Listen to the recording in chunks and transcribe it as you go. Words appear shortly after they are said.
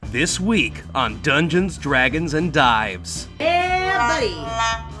This week on Dungeons, Dragons, and Dives. Yeah, buddy.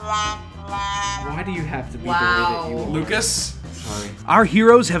 Why do you have to be the way Wow. that you are? Lucas, Sorry. Our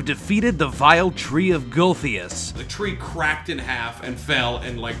heroes have defeated the vile tree of Gulthius. the tree cracked in half and fell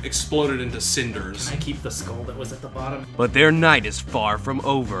and exploded into cinders. I keep the skull that was at the bottom. But their night is far from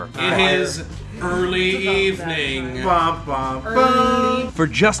over. It is early evening. Bum, bum, bum. For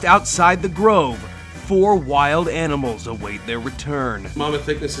just outside the grove, 4 wild animals await their return. Mama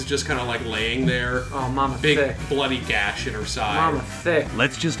Thickness is just kind of laying there. Oh, Mama Big thick. bloody gash in her side. Mama thick.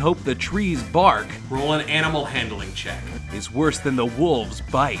 Let's just hope the tree's bark Roll an animal handling check. is worse than the wolf's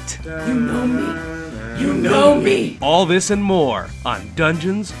bite. You know me. All this and more on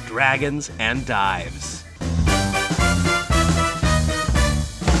Dungeons, Dragons, and Dives.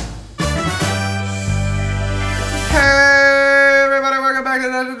 Hey everybody, welcome back to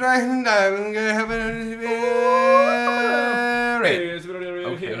Dungeons, Dragons, and Dives.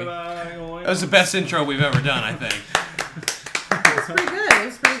 Okay. That was the best intro we've ever done, I think. It was pretty good. It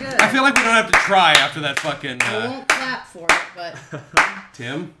was pretty good. I feel like we don't have to try after that fucking... I won't clap for it, but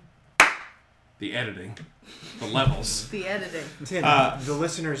Tim? The editing. The levels. the editing. Tim, the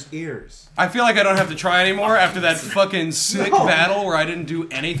listener's ears. I feel like I don't have to try anymore after that fucking sick battle where I didn't do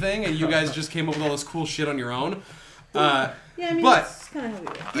anything and you guys just came up with all this cool shit on your own. Yeah, I mean, But- that's kind of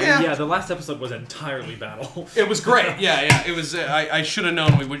how we do. Yeah, The last episode was entirely battle. it was great. Yeah. It was. I should have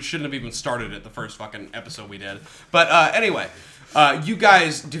known we shouldn't have even started it the first fucking episode we did. But anyway, you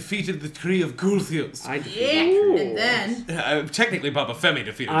guys defeated the Tree of Gulthius. Yeah, and then Technically, Baba Femi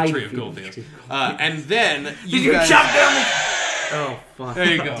defeated I the Tree of defeated the Gulthius. Tree And then you Did you guys... jump down the... Oh, fuck. There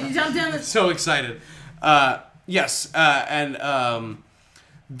you go. did you jump down the? So excited. Yes, and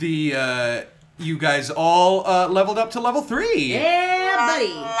you guys all leveled up to level 3. Yeah,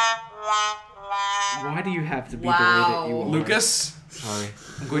 buddy. Why do you have to be Wow. the way that you are? Lucas, Sorry.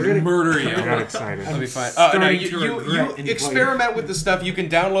 I'm going to murder you. I got excited. That'll be fine. starting No, to you regret inviting- experiment with the stuff. You can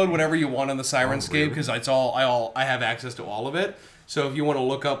download whatever you want on the Sirenscape because it's all I have access to all of it. So if you want to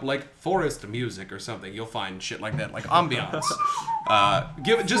look up forest music or something, you'll find shit like that, like ambiance.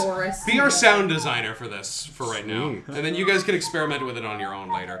 Forest Be our music. sound designer for this for right now, Sweet. and then you guys can experiment with it on your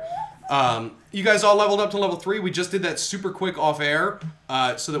own later. You guys all leveled up to level 3. We just did that super quick off air,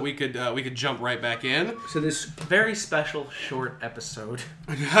 so that we could jump right back in. So this very special short episode.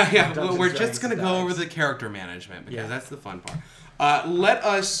 Yeah, well, we're Dragons just gonna go Dives. over the character management because Yeah. that's the fun part. Let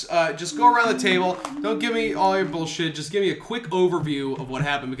us just go around the table. Don't give me all your bullshit. Just give me a quick overview of what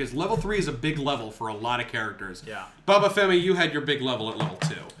happened because level 3 is a big level for a lot of characters. Yeah. Baba Femi, you had your big level at level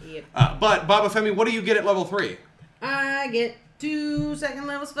 2. Yep. But Baba Femi, what do you get at level 3? I get 2 second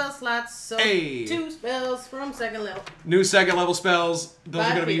level spell slots, so Hey. 2 spells from second level. New second level spells. Those are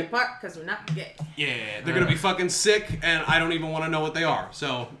 5 gonna feet be apart because we're not gay. they're gonna be fucking sick, and I don't even want to know what they are.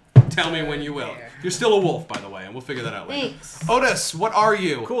 So tell me when you will. Fair. You're still a wolf, by the way, and we'll figure that out later. Thanks. Otis, what are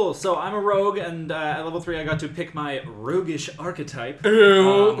you? Cool, so I'm a rogue, and at level 3 I got to pick my roguish archetype,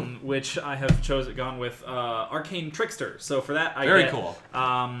 Ew. which I have gone with Arcane Trickster. So for that I Very get cool.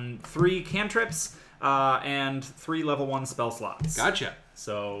 3 cantrips and 3 level 1 spell slots. Gotcha.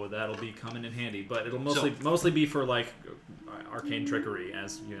 So that'll be coming in handy, but it'll mostly be for arcane trickery,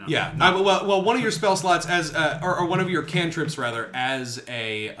 as you know. Yeah. Well, one of your spell slots as or one of your cantrips rather as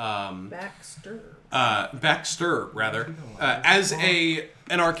a backstir rather as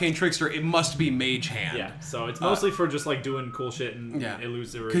an arcane trickster, it must be mage hand. Yeah. So it's mostly for just doing cool shit and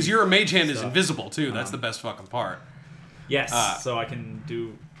illusory. Because your mage hand is stuff. invisible too. That's the best fucking part. Yes. So I can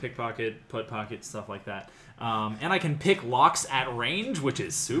do pickpocket, put pocket, stuff like that. And I can pick locks at range, which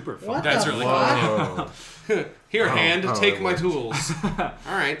is super fun. What That's the really fuck? cool. Here, hand, take it my works. tools. All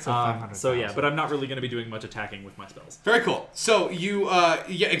right. So yeah, but I'm not really going to be doing much attacking with my spells. Very cool. So you,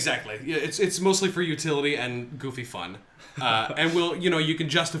 yeah, exactly. Yeah, it's mostly for utility and goofy fun. And you can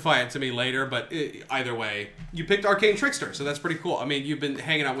justify it to me later, but either way, you picked Arcane Trickster, so that's pretty cool. I mean, you've been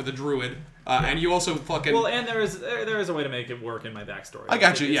hanging out with a druid, and you also fucking... Well, and there is a way to make it work in my backstory. I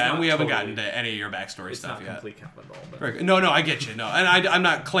got you, It's yeah, not and we haven't totally- gotten to any of your backstory It's stuff not yet. complete count at all. But Very good. No, I get you. No, and I'm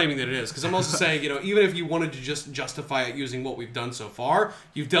not claiming that it is, because I'm also saying, even if you wanted to just justify it using what we've done so far,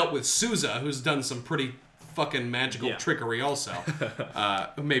 you've dealt with Souza, who's done some pretty fucking magical Yeah. trickery also.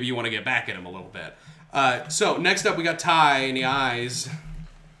 Maybe you want to get back at him a little bit. So, next up we got Ty in the eyes.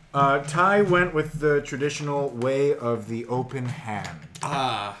 Ty went with the traditional way of the open hand.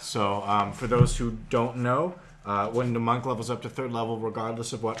 So, for those who don't know, when the monk levels up to 3rd level,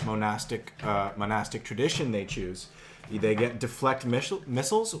 regardless of what monastic tradition they choose, They get deflect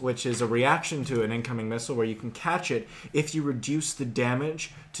missiles, which is a reaction to an incoming missile where you can catch it if you reduce the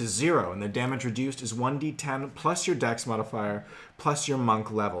damage to 0. And the damage reduced is 1d10 plus your dex modifier plus your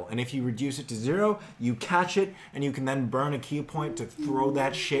monk level. And if you reduce it to 0, you catch it, and you can then burn a key point to throw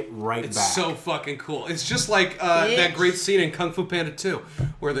that shit right It's back. so fucking cool. It's just like that great scene in Kung Fu Panda 2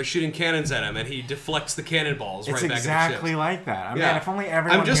 where they're shooting cannons at him and he deflects the cannonballs It's right back exactly at the like that. I mean, Yeah. if only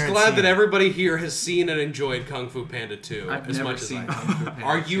everyone I'm just here had glad seen that it. everybody here has seen and enjoyed Kung Fu Panda 2 I've as never much as seen I Kung have. Fu Panda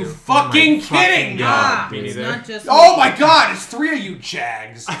Are you 2. fucking kidding me? Ah, Me it's neither. not just Oh me. my god, it's 3 of you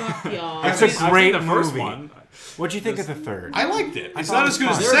jags. Fuck y'all. It's a I've seen great the first movie. one. What'd you think of the third? I liked it. It's thought not it as was good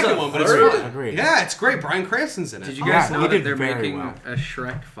as the fun. There's second a one, but it's third? good. Agreed. Yeah, it's great. Bryan Cranston's in it. Did you Yeah, guys he know did that they're very making well. a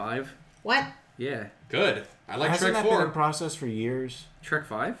Shrek 5? What? Yeah. Good. I like Hasn't Shrek that been in 4. process for years? Shrek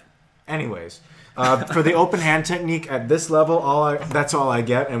 5? Anyways, for the open hand technique at this level, that's all I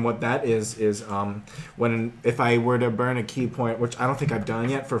get, and what that is if I were to burn a key point, which I don't think I've done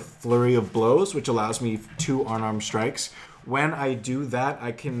yet, for Flurry of Blows, which allows me 2 unarmed strikes. When I do that,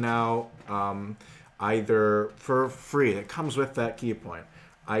 I can now either for free, it comes with that key point.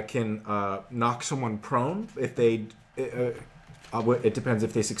 I can knock someone prone if they. It depends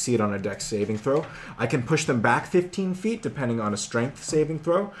if they succeed on a dex saving throw. I can push them back 15 feet depending on a strength saving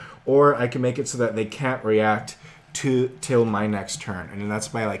throw, or I can make it so that they can't react till my next turn, and that's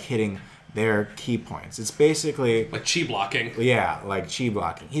by like hitting their key points. It's basically Like chi blocking. like chi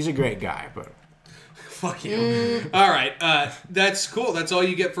blocking. He's a great guy, but Fuck you. All right, that's cool. That's all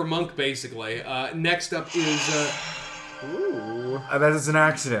you get for Monk, basically. Next up is that is an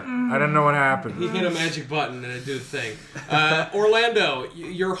accident. I don't know what happened. he hit a magic button and it did a thing. Orlando,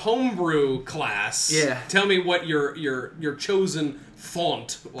 your homebrew class. Yeah. Tell me what your chosen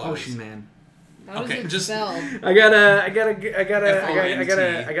font was. Potion Man. How Okay, does it just- spelled? I got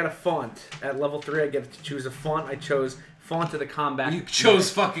a font at level 3. I get to choose a font. I chose Font of the Combat. You chose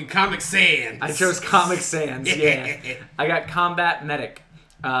fucking Comic Sans. I chose Comic Sans. Yeah, I got Combat Medic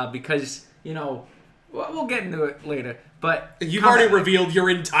because we'll get into it later. But You've Combat- already revealed your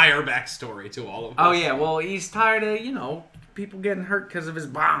entire backstory to all of us. Oh yeah, well he's tired of people getting hurt because of his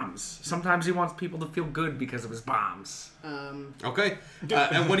bombs. Sometimes he wants people to feel good because of his bombs. Okay.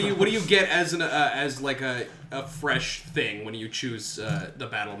 And what do you get as as like a fresh thing when you choose the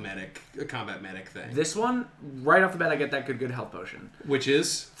battle medic, combat medic thing? This one, right off the bat, I get that good health potion. Which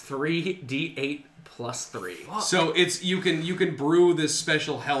is 3d8 plus 3. so it's you can brew this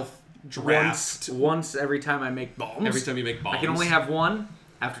special health draft Once every time I make bombs. every time you make bombs. I can only have one.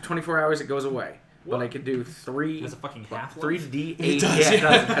 After 24 hours, it goes away. But I could do 3. Has a fucking half-life? 3d8. It does, yeah, it yeah.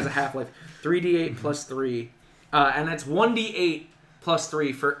 does. It has a half-life. 3d8 plus 3. And that's 1d8 plus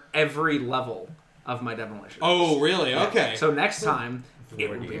 3 for every level of my demolition. Oh, really? Okay. So next time, it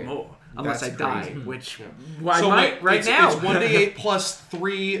will be more. Unless That's I die, crazy. which So I might wait, right it's, now. It's 1d8 plus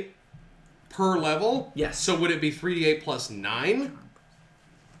 3 per level? Yes. So would it be 3d8 plus 9?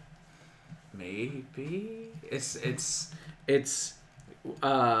 Maybe it said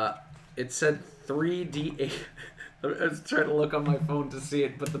 3d8. I was trying to look on my phone to see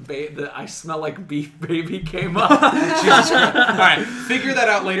it, but the I smell like beef baby came up. Jesus Christ. All right, figure that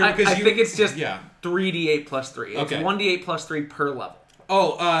out later I because think it's just yeah. 3d8 plus 3. It's Okay. 1d8 plus 3 per level.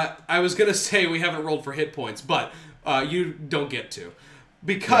 Oh, I was gonna say we haven't rolled for hit points, but you don't get to.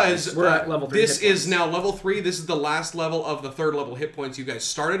 Because we're at level 3 this hit is points. now level 3. This is the last level of the 3rd level hit points you guys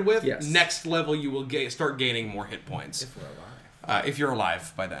started with. Yes. Next level, you will start gaining more hit points. If we're alive. If you're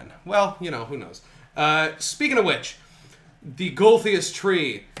alive by then. Well, who knows. Speaking of which, the Golthius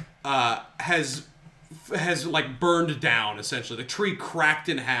tree has like burned down, essentially. The tree cracked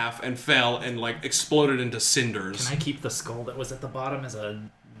in half and fell and like exploded into cinders. Can I keep the skull that was at the bottom as a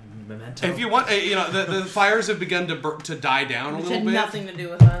memento? If you want, the fires have begun to die down a Which little had bit. nothing to do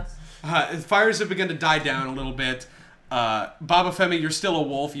with us. Fires have begun to die down a little bit. Baba Femi, you're still a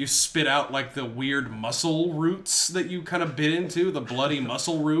wolf. You spit out like the weird muscle roots that you kind of bit into, the bloody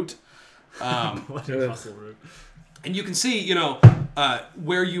muscle root. Bloody muscle root. And you can see,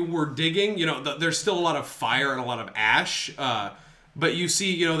 where you were digging, there's still a lot of fire and a lot of ash. But you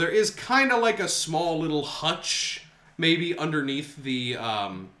see, there is kind of like a small little hutch, maybe underneath the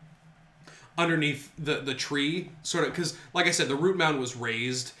tree, sort of, because, like I said, the root mound was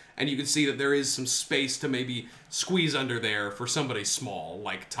raised, and you can see that there is some space to maybe squeeze under there for somebody small,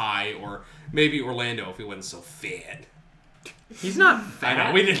 like Ty, or maybe Orlando if he wasn't so fat. He's not fat. I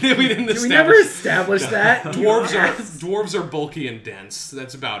know, we didn't we never establish. established that. Dwarves are bulky and dense.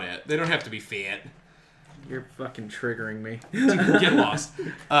 That's about it. They don't have to be fat. You're fucking triggering me. Get lost.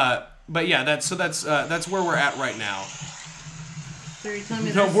 But yeah, that's where we're at right now. So you're telling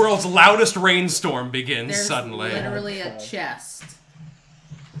me The there's, world's loudest rainstorm begins there's suddenly. literally a chest.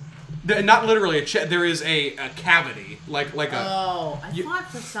 Not literally a chest. There is a cavity, like a. Oh, I thought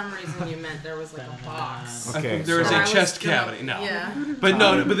for some reason you meant there was like a box. Okay, There is so I a was chest gonna- cavity. No. Yeah. But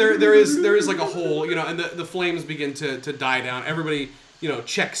no, but there is like a hole, and the flames begin to die down. Everybody,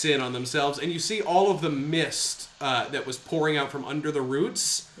 checks in on themselves, and you see all of the mist that was pouring out from under the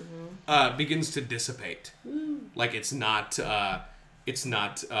roots begins to dissipate. Like it's not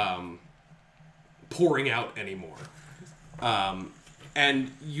pouring out anymore.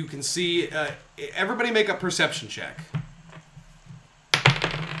 And you can see everybody make a perception check.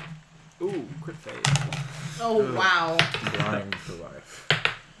 Ooh, crit fail. Oh wow. Blind for life.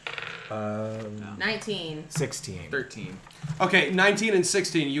 19. 16. 13. Okay, 19 and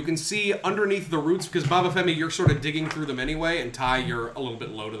 16. You can see underneath the roots, because Baba Femi, you're sort of digging through them anyway, and Ty, you're a little bit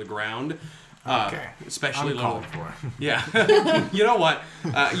low to the ground. Okay. Especially I'm low. called for. Yeah. You know what?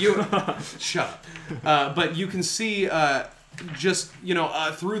 Shut up. But you can see just,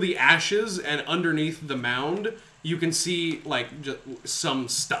 through the ashes and underneath the mound, you can see, like, just some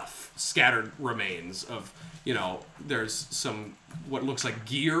stuff, scattered remains of, there's some, what looks like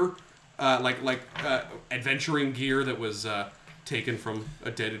gear, like adventuring gear that was taken from a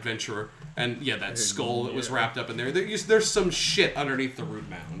dead adventurer. And, yeah, that skull that was wrapped up in there. There's some shit underneath the root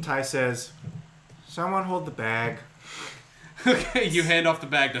mound. Ty says, someone hold the bag. Okay, you hand off the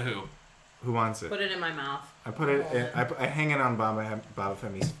bag to who? Who wants it? Put it in my mouth. I put it. I hang it on Baba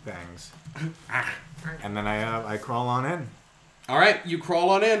Femi's fangs, and then I crawl on in. All right, you crawl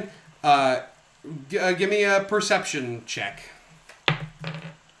on in. Give me a perception check.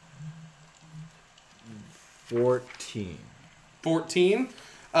 14. 14.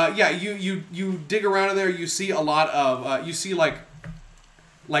 Yeah, you dig around in there. You see a lot of. You see like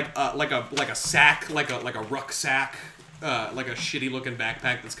a sack, like a rucksack, like a shitty looking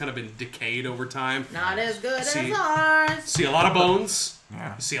backpack that's kind of been decayed over time. Not as good See- as ours. See a lot of bones.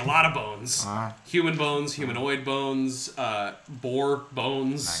 Yeah. You see a lot of bones. Human bones, humanoid bones, boar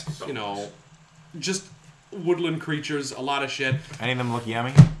bones. Nice. Just woodland creatures. A lot of shit. Any of them look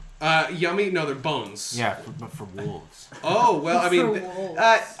yummy? Yummy? No, they're bones. Yeah, but for wolves. Oh well, I mean, For wolves.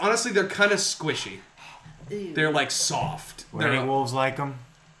 honestly, they're kind of squishy. Ew. They're like soft. Would They're any wolves like them?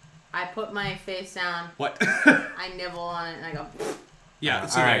 I put my face down, what? I nibble on it, and I go, Yeah.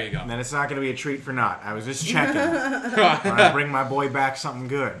 So All there right, you go. then it's not going to be a treat for naught. I was just checking. When I bring my boy back something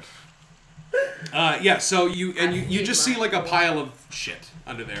good. Yeah. So you I just hate see like a pile of shit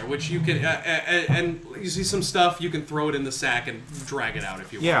under there, which you can and you see some stuff. You can throw it in the sack and drag it out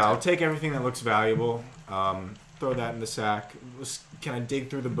if you Yeah, I'll want. take everything that looks valuable. Throw that in the sack. Can I dig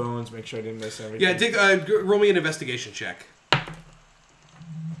through the bones? Make sure I didn't miss everything. Yeah. Roll me an investigation check.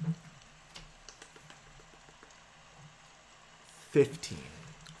 15.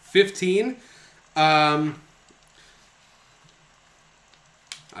 15. I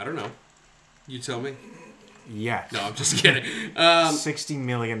don't know. You tell me. Yes. No, I'm just kidding. $60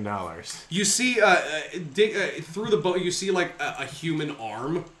 million. You see, dig through the boat. You see like a human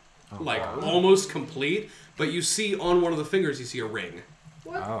arm, like almost complete. But you see on one of the fingers, you see a ring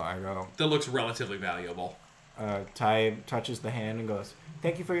Oh, I go. that looks relatively valuable. Ty touches the hand and goes,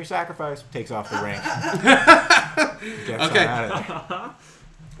 "Thank you for your sacrifice." Takes off the ring. Gets Okay. on out of there.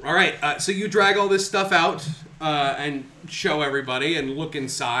 All right, so you drag all this stuff out and show everybody and look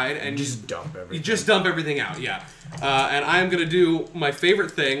inside and Just dump everything. you just dump everything out. Yeah, and I am gonna do my favorite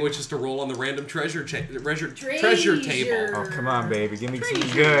thing, which is to roll on the random treasure table. Oh, come on, baby. Give me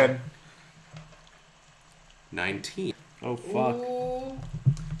something good. 19. Oh fuck. ooh.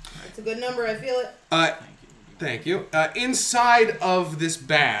 That's a good number, I feel it. Thank you. Inside of this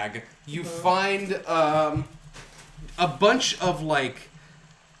bag, you find a bunch of like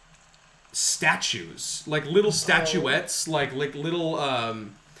statues, like little statuettes, like little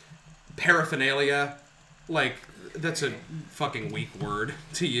paraphernalia. Like that's a fucking weak word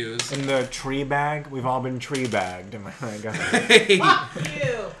to use. In the tree bag, we've all been tree bagged. Am I right? Hey,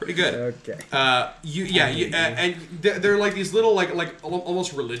 Ew. pretty good. Okay. And they're like these little like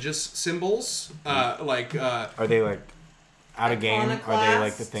almost religious symbols. Like Are they like out of game? Are they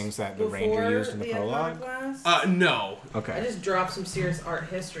like the Iconoclast things that the before ranger used in the prologue? iconoclast? no. I Okay. just dropped some serious art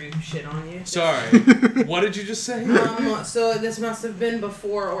history shit on you. Sorry. What did you just say? So this must have been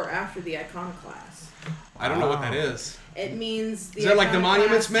before or after the iconoclast. I don't know what that is. It means the Is that like the iconoclast-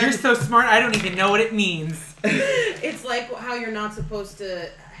 Monuments Men? You're so smart, I don't even know what it means. It's like how you're not supposed to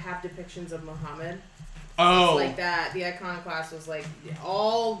have depictions of Muhammad. Oh. It's like that. The iconoclast was like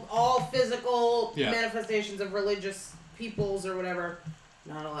all physical Yeah. manifestations of religious peoples or whatever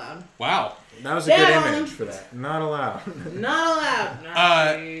Not allowed. Wow. That was a Dad good on image him. for that. Not allowed. Not allowed.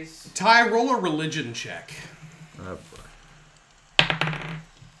 Nice. Ty, roll a religion check. Oh, boy.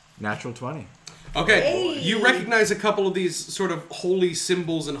 Natural 20. Okay, Hey. you recognize a couple of these sort of holy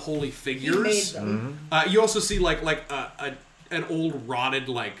symbols and holy He made figures. them. You also see like an old rotted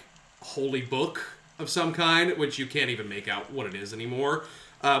like holy book of some kind, which you can't even make out what it is anymore.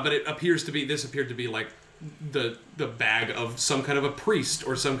 But it appears to be like the bag of some kind of a priest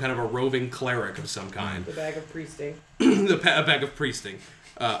or some kind of a roving cleric of some kind. The bag of priesting. A bag of priesting,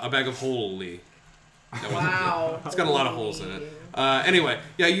 a bag of holy. That wasn't- Wow. It's got a lot of holes in it. Anyway,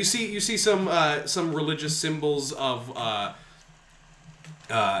 yeah, you see some religious symbols of. I'm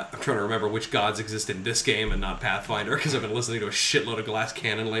trying to remember which gods exist in this game and not Pathfinder because I've been listening to a shitload of Glass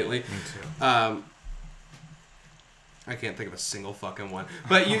Cannon lately. Me too. I can't think of a single fucking one.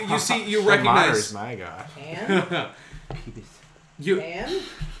 But you Mater's recognize my god. Pan? you Pan?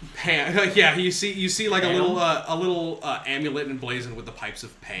 Pan. Yeah, you see like a little amulet emblazoned with the pipes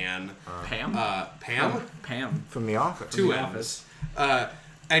of Pan. Pam? Pam. Pam. From the office. Two the M's.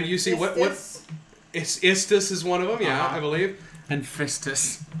 And you see what Istis? it's Istis is one of them. Yeah, I believe. And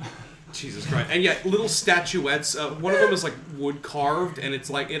Fistus. Jesus Christ. And yeah, little statuettes. One of them is like wood carved, and it's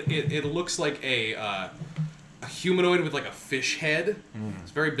like it looks like a humanoid with like a fish head.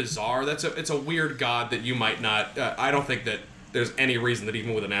 It's very bizarre. It's a weird god that you might not. I don't think that there's any reason that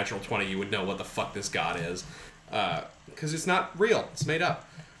even with a natural 20 you would know what the fuck this god is, because it's not real. It's made up.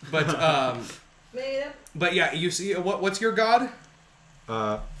 But Made up. but yeah, you see what's your god?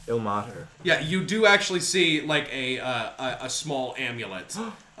 Ilmater. Yeah, you do actually see like a small amulet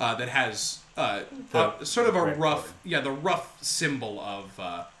that has sort of a Red rough, the rough symbol of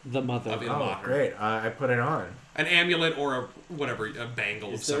The mother. Of Oh, Ilmater. great. I put it on. An amulet or a bangle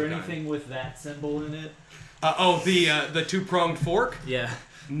of Is some there kind. anything with that symbol in it? The two-pronged fork? Yeah.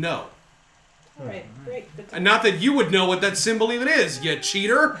 No. Alright, great. Good to And not that you would know what that symbol even is, you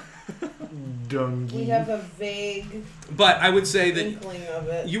cheater. Dungy. We have a vague But I would say that inkling of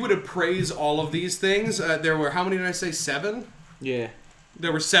it. you would appraise all of these things. There were, how many did I say, 7? Yeah.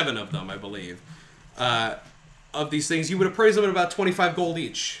 There were 7 of them, I believe. Of these things, you would appraise them at about 25 gold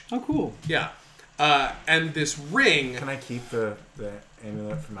each. Oh, cool. Yeah. And this ring... Can I keep the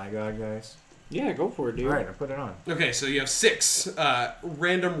amulet for my god, guys? Yeah, go for it, dude. Alright, I put it on. Okay, so you have 6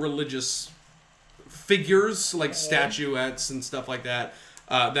 random religious figures, like statuettes and stuff like that,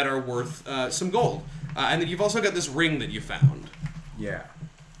 that are worth some gold. And then you've also got this ring that you found. Yeah.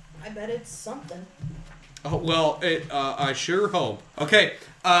 I bet it's something. Oh, well, I sure hope. Okay,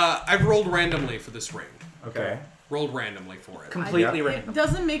 I've rolled randomly for this ring. Okay. Rolled randomly for it. Completely Yep. random. It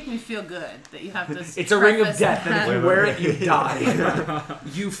doesn't make me feel good that you have to. It's a ring of preface death, and that. if you wear it, you die.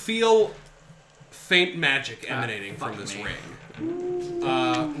 You feel faint magic emanating from fuck this me.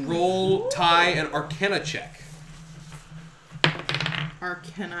 ring. Roll, tie, an Arcana check. Or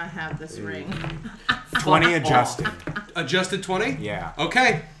can I have this ring? 20 adjusted. Adjusted 20? Yeah.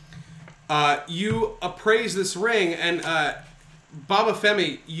 Okay. You appraise this ring, and Baba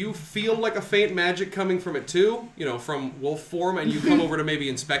Femi, you feel like a faint magic coming from it too, from wolf form, and you come over to maybe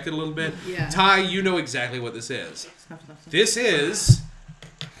inspect it a little bit. Yeah. Ty, you know exactly what this is. This is,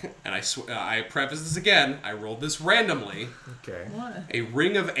 and I preface this again, I rolled this randomly, Okay. What? a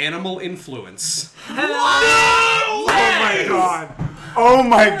ring of animal influence. Oh my god. Oh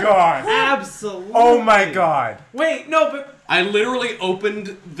my god. Absolutely. Oh my god. Wait, no, but I literally opened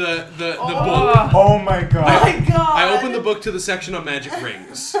the book. Oh my god. I opened the book to the section on magic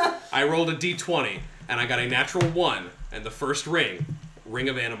rings. I rolled a d20, and I got a natural 1, and the first ring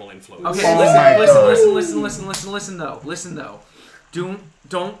of animal influence. okay. Oh my Listen though. Listen though. Don't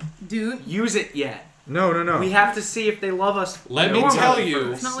Dude, use it yet. No. We have to see if they love us. Let me normally tell first.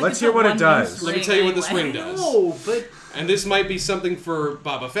 you, it's not like Let's it's hear a what it one-use does. Let me tell you what this anyway. ring does. No, but And this might be something for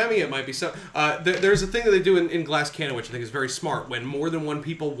Baba Femi. It might be some. There's a thing that they do in Glass Cannon, which I think is very smart. When more than one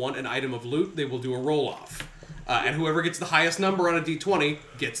people want an item of loot, they will do a roll-off. And whoever gets the highest number on a d20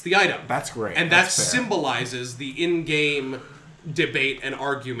 gets the item. That's great. And that That's fair. symbolizes the in-game debate and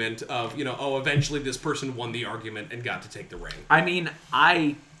argument of, eventually this person won the argument and got to take the ring. I mean,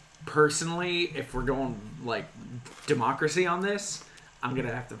 I personally, if we're going like democracy on this, I'm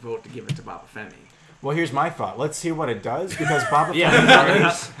gonna have to vote to give it to Baba Femi. Well, here's my thought. Let's hear what it does because Baba Yeah.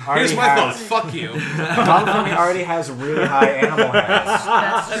 Femi already Here's my thought. has Fuck you. Baba Femi already has really high animal heads.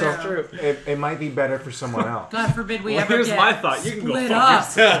 That's true. It might be better for someone else. God forbid we Well, ever here's get my thought. You can go split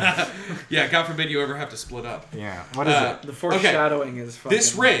fuck up. Yeah, God forbid you ever have to split up. Yeah. What is it? The foreshadowing is fucking...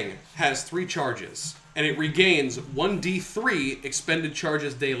 This ring has 3 charges, and it regains 1d3 expended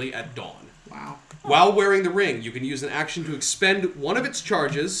charges daily at dawn. Wow. While wearing the ring, you can use an action to expend one of its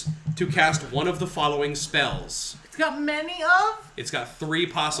charges to cast one of the following spells. It's got many of. It's got 3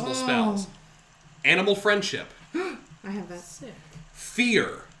 possible spells. Animal Friendship. I have that. Sick.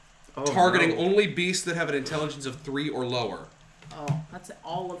 Fear. Targeting only beasts that have an intelligence of 3 or lower. Oh, that's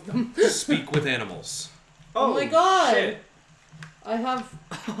all of them. Speak with animals. Oh my god! Shit. I have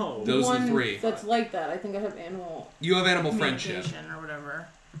Those are one the 3. that's like that. I think I have animal You have Animal Friendship. Communication or whatever.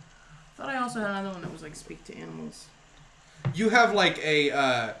 I thought I also had another one that was like speak to animals. You have like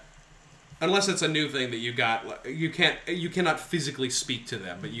a unless it's a new thing that you got, you cannot physically speak to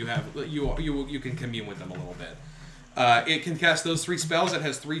them, but you can commune with them a little bit. It can cast those 3 spells. It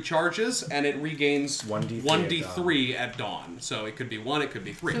has 3 charges, and it regains 1d3 at dawn. So it could be 1, it could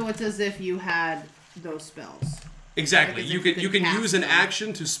be 3. So it's as if you had those spells. Exactly. Like as You if you can you could can cast use an them.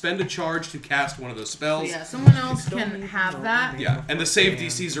 action to spend a charge to cast one of those So spells. yeah, someone else can have that. Yeah, and the save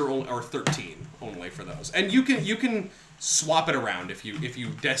DCs are 13 only for those, and you can swap it around if you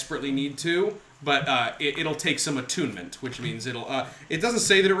desperately need to, but it'll take some attunement, which means it doesn't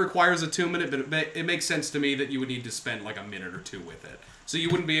say that it requires attunement, but it makes sense to me that you would need to spend like a minute or 2 with it, so you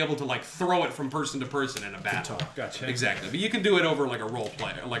wouldn't be able to like throw it from person to person in a battle. Gotcha. Exactly, but you can do it over like a role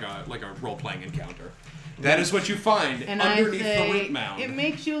play, like a role playing encounter. That is what you find And underneath I say, the root mound. it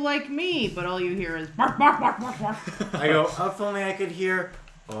makes you like me, but all you hear is bark, bark, bark, bark, bark. I go, if only I could hear.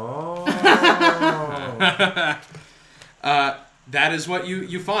 Oh. That is what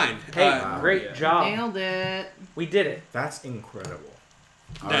you find. Hey, great job. Nailed it. We did it. That's incredible.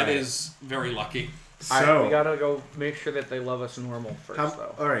 That is very lucky. So, Alright, we gotta go make sure that they love us normal first,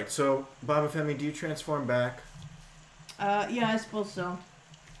 though. all right. So, Baba Femi, do you transform back? Yeah, I suppose so.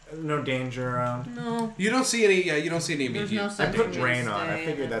 No danger around. No, You don't see any. You don't see any there's immediate. no I sense put in me to rain on. I stay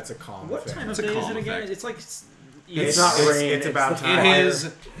figured in it. that's a calm What effect. time of It's a day is calm it again? effect. It's like It's not rain. It's about the time. It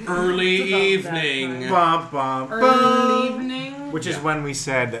is early It's about that evening. Bum, bum, Early bum. evening. Which is Yeah. when we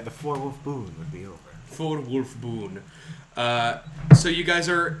said that the 4-wolf boon would be over. For Wolf Boon. So you guys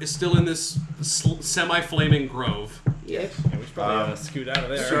are still in this semi-flaming grove. Yes. Yeah, we should probably scoot out of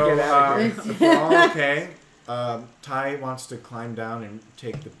there. So, Get out of if we're all okay, Ty wants to climb down and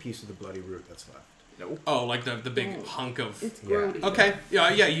take the piece of the bloody root that's left. Oh, like the big hunk of. It's Yeah. grody. Okay. Yeah.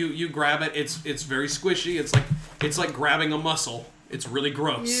 You grab it. It's very squishy. It's like grabbing a mussel. It's really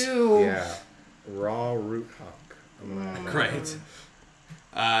gross. Ew. Yeah. Raw root hunk. I'm gonna Great.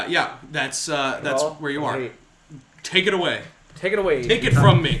 Yeah. That's Well, where you are. wait. Take it away. Take it away. Take it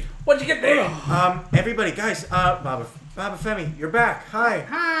from me. What'd you get there? Everybody, guys, Baba Femi, you're back. Hi.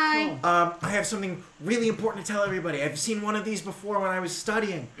 Hi. I have something really important to tell everybody. I've seen one of these before when I was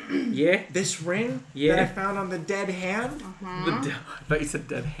studying. Yeah? This ring Yeah. that I found on the dead hand. I thought you said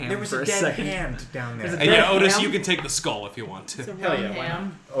dead ham There was for a a dead second. hand down there. There's a And yeah, Dead Otis, ham? you can take the skull if you want to. It's a Hell rum yeah, why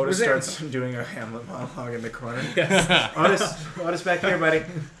ham. Otis Was it- starts doing a Hamlet monologue in the corner. Otis, back here, buddy.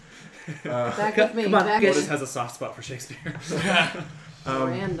 Back with me. come on, Back get with Otis has a soft spot for Shakespeare.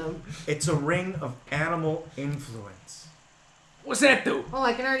 random. It's a ring of animal influence. What's that do? Oh,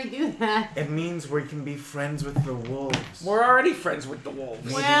 I can already do that. It means we can be friends with the wolves. We're already friends with the wolves.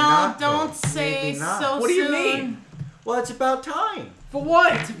 Maybe Well, not, don't though. say Maybe not. so What do you soon. mean? Well, it's about time. For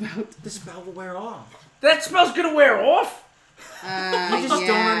what? The spell will wear off. That spell's gonna wear off? You just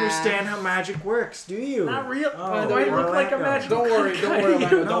don't understand how magic works, do you? Not real. Oh, Do I look like a Orlando. magic? Don't worry, Amanda.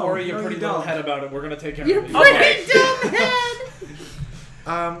 No, Don't worry, you're no, pretty you little don't. head about it. We're gonna take care You're of it. pretty dumb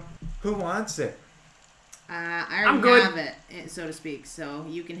head. Who wants it? I I'm already good. have it, so to speak. So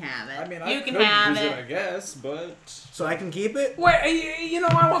you can have it. I mean, You I can could have use it. I guess, but So I can keep it? Wait, you know,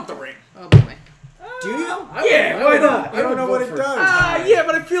 I want the ring. Oh boy. Do you? Yeah, why not? I don't know what it does. Yeah,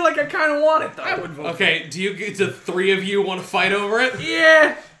 but I feel like I kind of want it, though. I would vote. Okay, do the 3 of you want to fight over it?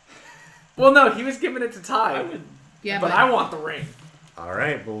 Yeah. Well, no, he was giving it to Ty. I would. Yeah, but I want the ring. All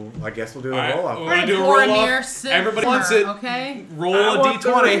right, well, I guess we'll do a All right, roll off. we're gonna do a Boromir, roll off. sit Everybody for wants her, it. Okay. Roll I a want the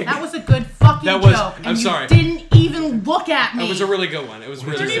d20. ring. That was a good fucking That was- joke. I'm and sorry. You didn't even look at me. That was a really good one. It was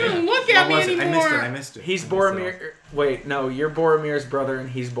really Don't good. even look at me What was it? anymore. I missed it. He's I missed it all. Boromir. Wait, no, you're Boromir's brother, and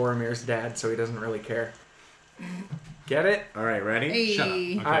he's Boromir's dad, so he doesn't really care. Get it? All right, ready? Hey. Shut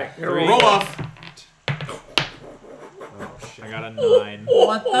up. All right, Roll off. Oh, shit. I got a 9.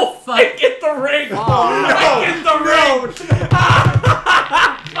 What the fuck? I get the ring. I get the ring.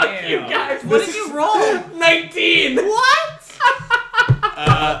 Fuck you guys. What did you roll? 19. What?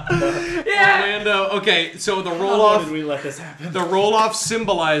 Yeah. Orlando. Okay, so the How roll long off. did we let this happen? The roll off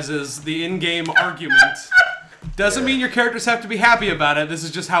symbolizes the in-game argument Doesn't mean your characters have to be happy about it. This is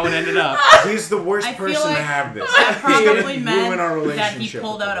just how it ended up. He's the worst I feel person like to have this. That probably Ruin meant our that he relationship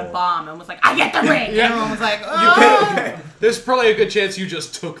pulled with out the a wolf. bomb and was like, I get the ring! Yeah. And everyone was like, oh! There's probably a good chance you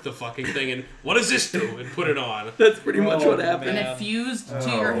just took the fucking thing and what does this do? And put it on. That's pretty much what And happened. it fused to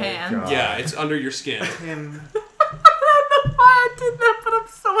your hand. God. Yeah, it's under your skin. Him. I don't know why I did that, but I'm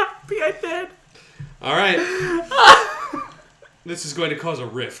so happy I did. All right. This is going to cause a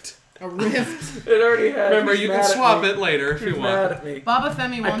rift. A rift. It already has. Remember, He's you mad can at swap me. it later if He's you mad want. at me. Baba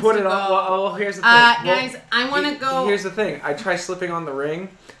Femi wants I put to it go. on. Well, here's the thing. Guys, I want to go. Here's the thing. I try slipping on the ring,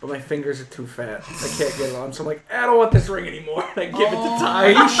 but my fingers are too fat. I can't get it on. So I'm like, I don't want this ring anymore. And I give it to Are Ty.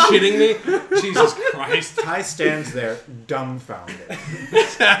 you shitting me? Jesus Christ. Ty stands there dumbfounded.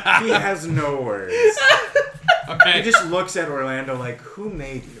 He has no words. He Okay. just looks at Orlando like, who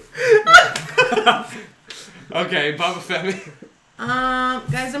made you? Okay, Baba Femi.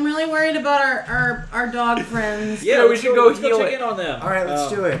 Guys, I'm really worried about our dog friends. Yeah, we should go let's heal check it. in on them. All right, let's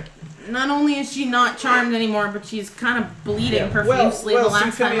do it. Not only is she not charmed anymore, but she's kind of bleeding Yeah. profusely the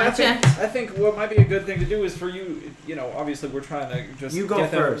last see, Femi, time I checked. I think what might be a good thing to do is for you, obviously we're trying to just You go get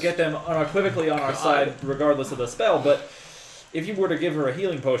first. get them unequivocally on our side, regardless of the spell. But if you were to give her a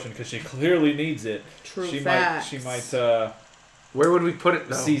healing potion, because she clearly needs it, True she facts. might Where would we put it,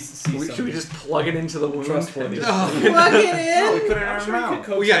 though? see Should we some just plug it into the wound? trustworthy. Plug it in. We put it in our mouth.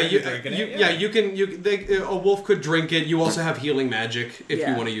 Well, yeah, a wolf could drink it. You also have healing magic if you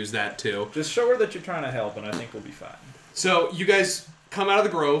Yeah. want to use that too. Just show her that you're trying to help, and I think we'll be fine. So you guys come out of the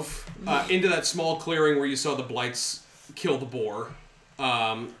grove into that small clearing where you saw the blights kill the boar,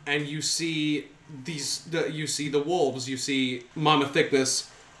 and you see the wolves. You see Mama Thickness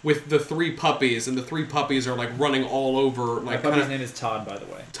with the 3 puppies, and the 3 puppies are like running all over. My Like puppy's name is Todd, by the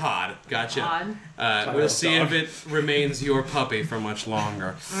way. Todd, gotcha. Todd. We'll see if it remains your puppy for much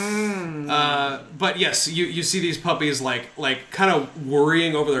longer. But yes, you see these puppies like kind of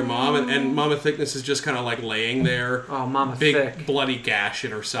worrying over their mom, and Mama Thickness is just kind of like laying there, Oh, Mama big Thick. bloody gash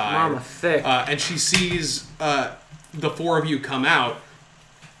in her side. Mama Thick. And she sees the 4 of you come out,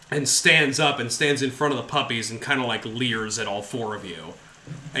 and stands up and stands in front of the puppies and kind of like leers at all 4 of you.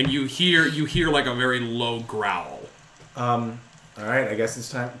 And you hear like a very low growl. All right, I guess it's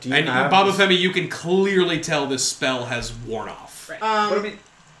time. Do you And have... Baba Femi, you can clearly tell this spell has worn off. But I mean,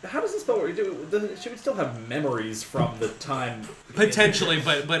 how does this spell work? She would still have memories from the time. Potentially,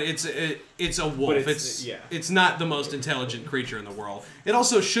 but it's a wolf. But It's yeah. it's not the most intelligent creature in the world. It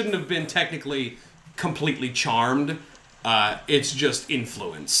also shouldn't have been technically completely charmed. It's just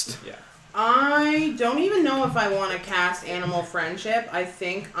influenced. Yeah. I don't even know if I want to cast Animal Friendship. I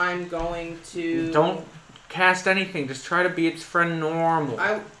think I'm going to. Don't cast anything. Just try to be its friend normal.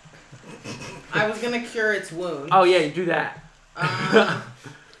 I was gonna cure its wound. Oh, yeah, you do that.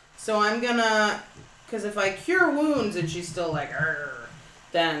 So I'm gonna, because if I cure wounds and she's still like, "Arr,"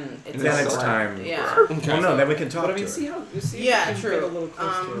 then it's Then also it's like- time. Yeah. Well, no, then we can talk But I to mean, her. see how you see. Yeah, if you true. Get a little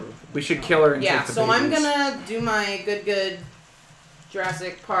close to her. We should kill her and Yeah. take the So I'm babies. gonna do my good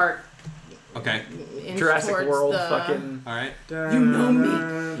Jurassic Park. Okay. Inch Jurassic towards World the- fucking... All right. You know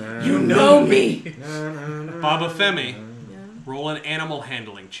me. You know me. Baba Femi, roll an animal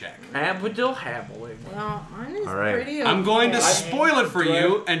handling check. Abadil Habbling. Well, mine is All right. pretty. I'm going to okay. spoil it for Do I-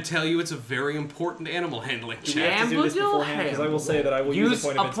 you and tell you it's a very important animal handling Do we check. have to do this Abadil beforehand? Because I will say that I will use Use a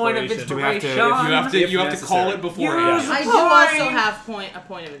point of inspiration. Do we have to- inspiration. You have to call necessary. it beforehand. Use I a do also point. have a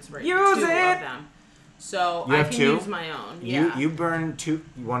point of inspiration. Use 2 it. of them. So You I have can 2? use my own. Yeah. You burn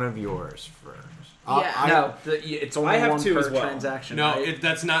one of yours first. Yeah. No, it's only I have one 2 per as well. transaction. No, right?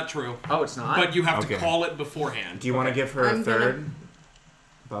 that's not true. Oh, it's not? But you have Okay. to call it beforehand. Do you want to give her I'm a gonna- third?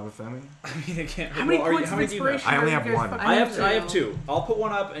 Baba Femi? I mean, I can't. How many well, are you- points how of many do you have? inspiration? I only are you have guys 1. fucking- I have 2. I'll put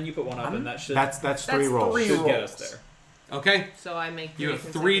one up and you put one up, and that should That's 3 rolls. 3 should get rolls. us there. Okay. So I make. You have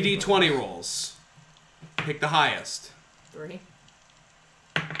 3 3 consecutive d20 rolls. Pick the highest. 3.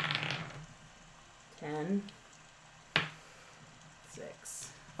 10. 6.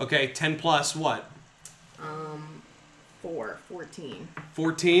 Okay, 10 plus what? 4. 14.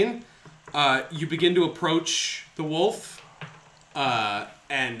 14. You begin to approach the wolf,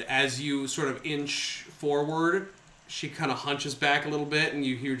 and as you sort of inch forward, she kind of hunches back a little bit, and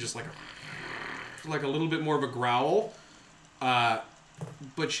you hear just like a little bit more of a growl.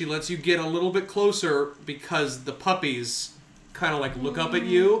 But she lets you get a little bit closer because the puppies kind of like look up at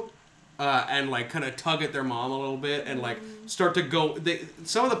you. And like kind of tug at their mom a little bit and like start to go.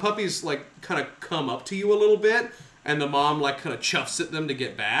 Some of the puppies like kind of come up to you a little bit, and the mom like kind of chuffs at them to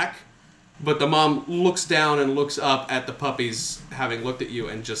get back. But the mom looks down and looks up at the puppies having looked at you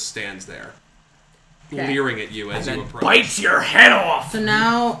and just stands there. leering at you as you approach. Bites your head off. So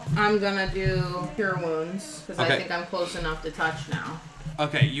now I'm gonna do Cure Wounds because Okay. I think I'm close enough to touch now.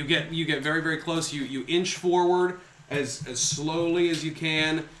 Okay, you get very, very close. You inch forward as slowly as you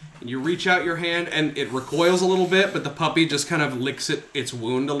can, and you reach out your hand, and it recoils a little bit, but the puppy just kind of licks its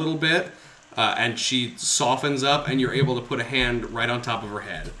wound a little bit, and she softens up, and you're able to put a hand right on top of her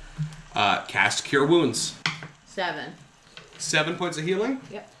head. Cast Cure Wounds. 7. 7 points of healing?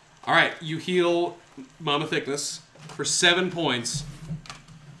 Yep. All right, you heal Mama Thickness for 7 points,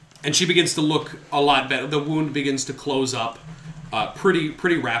 and she begins to look a lot better. The wound begins to close up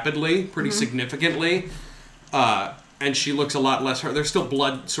pretty rapidly, pretty significantly, and she looks a lot less hurt. There's still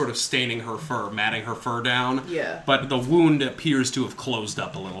blood sort of staining her fur, matting her fur down. Yeah. But the wound appears to have closed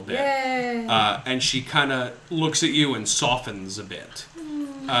up a little bit. Yay! And she kind of looks at you and softens a bit.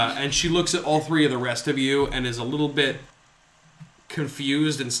 And she looks at all 3 of the rest of you and is a little bit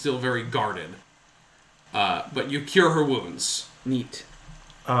confused and still very guarded. But you cure her wounds. Neat.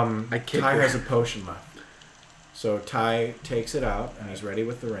 Ty kick her. has a potion left. So Ty takes it out and he's ready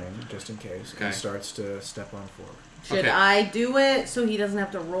with the ring, just in case, Okay. and starts to step on forward. Should Okay. I do it so he doesn't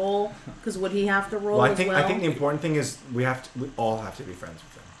have to roll? Because would he have to roll Well, as well? I think the important thing is we all have to be friends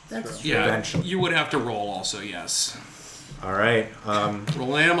with him. That's true. Yeah, Eventually. you would have to roll also, yes. All right.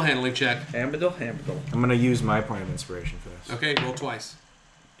 Roll an animal handling check. Hambadil. I'm gonna use my point of inspiration for this. Okay, roll twice.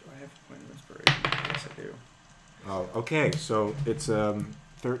 Do I have a point of inspiration? Yes, I do. Oh, okay. So it's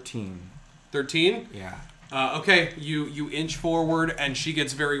 13. 13? Yeah. Okay, you inch forward, and she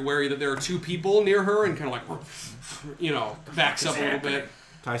gets very wary that there are 2 people near her, and kind of like, backs up a little bit.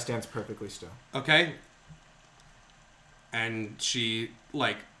 Ty stands perfectly still. Okay. And she,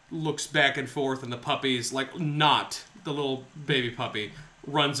 looks back and forth, and the puppy's, not the little baby puppy,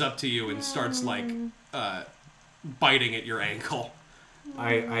 runs up to you and starts, biting at your ankle.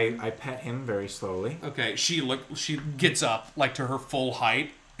 I pet him very slowly. Okay, she gets up, to her full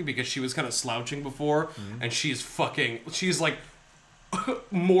height, because she was kind of slouching before, and she's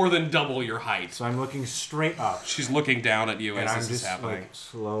more than double your height. So I'm looking straight up. She's looking down at you And as I'm this is just happening.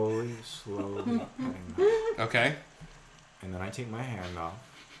 slowly petting them. Okay. And then I take my hand off,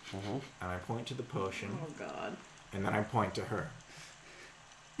 and I point to the potion, Oh, God. and then I point to her.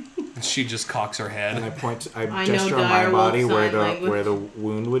 She just cocks her And I head. point, I I gesture know on my direwolf body where sign language. where the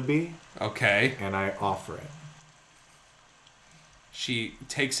wound would be, Okay. and I offer it. She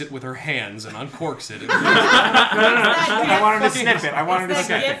takes it with her hands and uncorks it. I wanted to sniff it. I wanted to That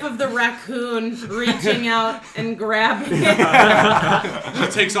sniff it. gif of the raccoon reaching out and grabbing it.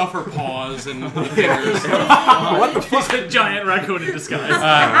 She takes off her paws and fingers. What the fuck? He's a giant raccoon in disguise.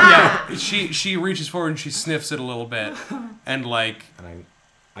 Yeah, she reaches forward and she sniffs it a little bit, and And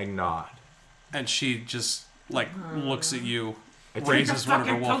I nod. and she just looks at you, I take, raises one of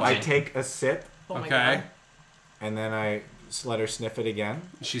her wolf I eyes. take a sip, Oh, my Okay, God. and then I let her sniff it again,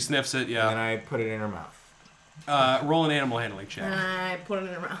 she sniffs it. and then Yeah. I put it in her mouth. Roll an animal handling check. And I put it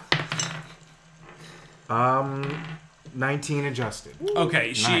in her mouth. 19 adjusted.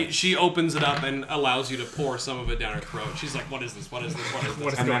 Okay, Nice. she opens it up and allows you to pour some of it down her throat. She's like, "What is this? What is this? What is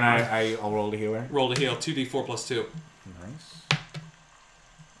this?" And then I'll roll to heal her. Roll to heal. 2d4 plus 2.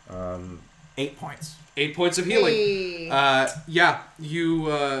 Nice. 8 points. 8 points of healing. Hey. Yeah, you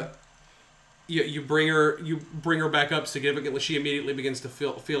bring her back up significantly. She immediately begins to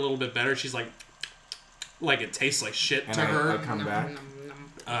feel a little bit better. She's like it tastes like shit And to I her. come back.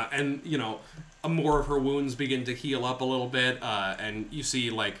 And more of her wounds begin to heal up a little bit, and you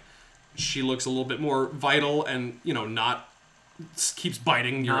see she looks a little bit more vital, and not keeps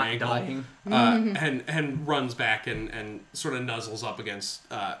biting your Not ankle, dying. and runs back and sort of nuzzles up against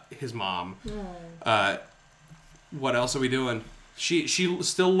his mom. What else are we doing? She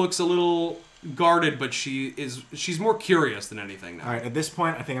still looks a little guarded, but she's more curious than anything now. All right. At this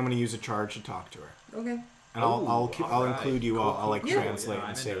point, I think I'm going to use a charge to talk to her, Okay. and I'll alright. include you all. I'll Yeah. translate Yeah,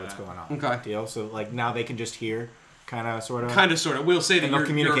 and I say did what's that. going on. Okay. Deal. So now they can just hear, kind of, sort of. Kind of, sort of. We'll say that And they'll you're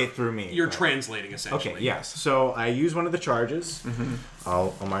communicate you're, through me, You're but- translating essentially. Okay. Yes. So I use one of the charges.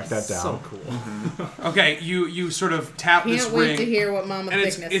 I'll mark that down. So cool. Okay. You sort of tap Can't this wait ring. to hear what Mama And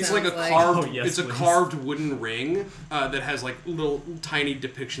Thickness it's like sounds a carved, Oh, yes, it's a please. carved wooden ring that has little tiny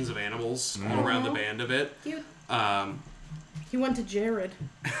depictions of animals all around the band of it. Cute. Um, He went to Jared.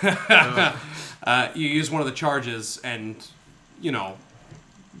 you use one of the charges, and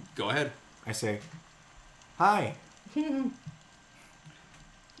go ahead. I say, "Hi."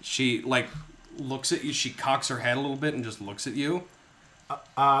 She looks at you. She cocks her head a little bit and just looks at you.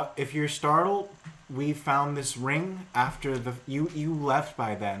 If you're startled, we found this ring after you left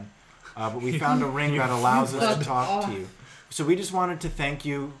by then, but we found a ring that allows us to talk to you. So we just wanted to thank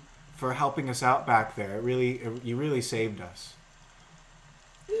you for helping us out back there. You really saved us.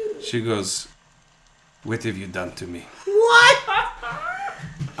 She goes, "What have you done to me?" What?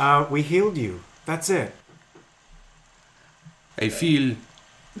 We healed you. That's it. I feel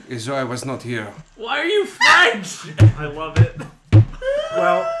as though I was not here. Why are you French? I love it.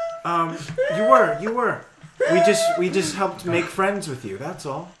 Well, you were. We just helped make friends with you. That's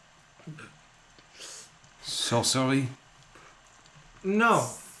all. Sorcery? No,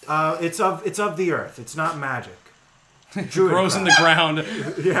 it's of the earth. It's not magic. Druid grows in the ground.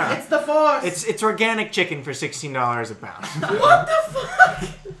 Yeah, It's the force. it's organic chicken for $16 a pound. What the fuck?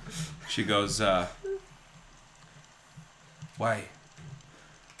 She goes, why?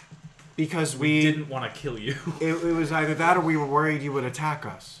 Because We we didn't want to kill you. it was either that or we were worried you would attack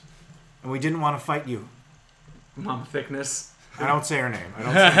us, and we didn't want to fight you. Mom thickness. I don't say her name. I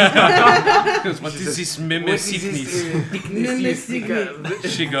don't say her name. What is this mimicness?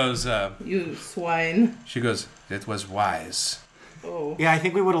 She goes, You swine. that was wise. Oh. Yeah, I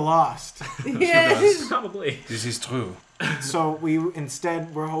think we would have lost. Yes. Probably. This is true. So we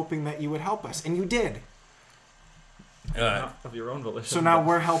instead were hoping that you would help us, and you did. Of your own volition. So now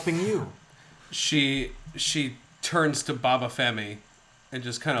we're helping you. She turns to Baba Femi and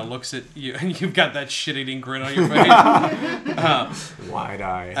just kind of looks at you, and you've got that shit-eating grin on your face. Wide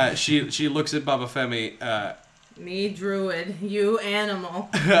eye. She looks at Baba Femi. Me, druid. You, animal.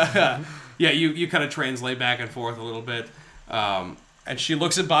 Yeah, you kind of translate back and forth a little bit. And she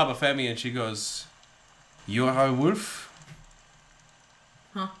looks at Baba Femi and she goes, "You are a wolf?"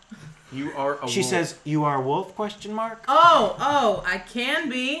 You are a She wolf. says, "You are a wolf?" Question mark. Oh, I can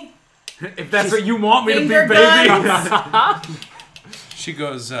be. If that's what you want me to be, Finger baby. guns. She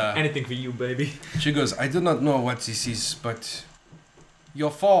goes, Anything for you, baby. she goes, "I do not know what this is, but your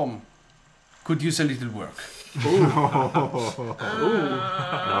form could use a little work."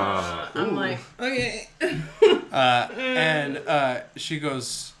 I'm like, okay. And she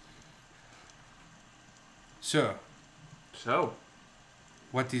goes, "Sir, So,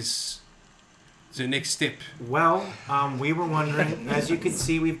 what is the next step?" Well, we were wondering. As you can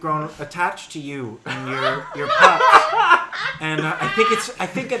see, we've grown attached to you and your pups. And I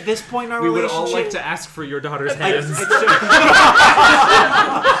think at this point in our We would relationship, all like to ask for your daughter's hands.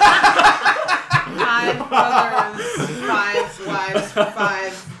 Five brothers, 5 wives,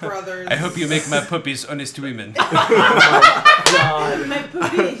 5 brothers. I hope you make my puppies honest women. My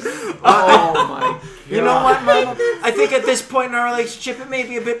puppies. oh my god. You know what, Mama? I think at this point in our relationship, it may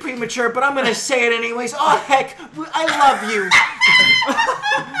be a bit premature, but I'm gonna say it anyways. Oh heck, I love you.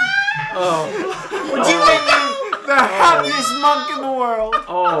 Would you make me the happiest monk in the world?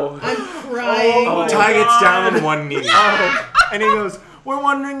 Oh. I'm crying. Ty gets down on one knee, and he goes, "We're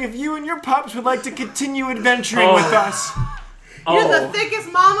wondering if you and your pups would like to continue adventuring with us. You're the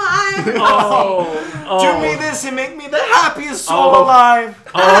thickest mama I ever Do me this and make me the happiest soul alive."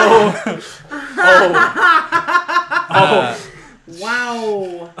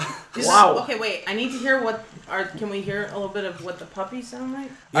 Wow. Wow. Okay, wait. I need to hear what can we hear a little bit of what the puppies sound like?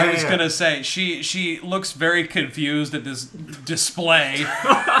 I was gonna say she looks very confused at this display,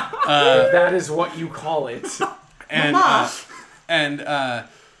 That is what you call it. and Mama.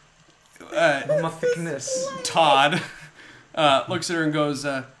 Mama thickness. Todd looks at her and goes,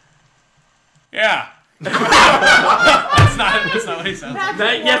 "Yeah." That's not what he sounds like.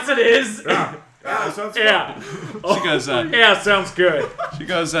 Yes, it is. Yeah. She goes, Yeah, sounds good. she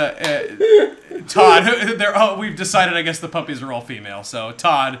goes, Todd. We've decided. I guess the puppies are all female. So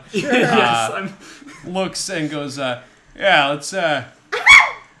Todd looks and goes, "Yeah, let's." I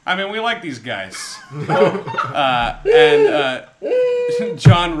mean, we like these guys. And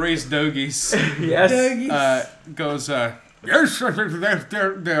John Rhys Dogies Yes. goes, "Yes,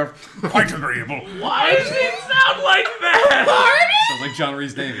 they're quite agreeable." Why does it sound like that? Sounds like John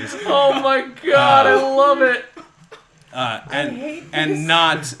Rhys Davies. Oh my god, I love it. And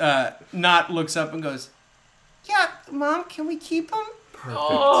not looks up and goes, "Yeah, Mom, can we keep them?" Perfect.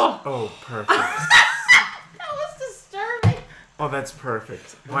 Oh. Oh, perfect. That was disturbing. Oh, that's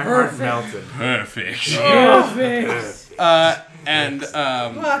perfect. My heart melted. Perfect. Perfect. And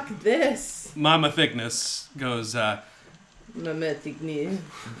Fuck this. Mama Thickness goes, Mama technique.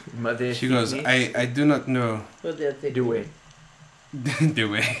 she goes, I do not know Do it. the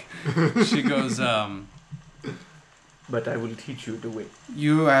way. She goes, But I will teach you the way.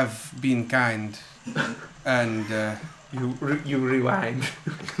 you have been kind, and You rewind.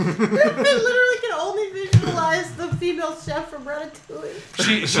 I literally can only visualize the female chef from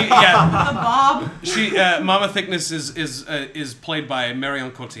Ratatouille. She yeah. The Bob. She Mama Thickness is played by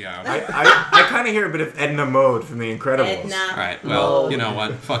Marion Cotillard. I kind of hear a bit of Edna Mode from The Incredibles. Edna. All right. Well, you know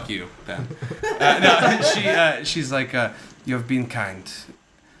what? Fuck you, then. No, she's like, you have been kind.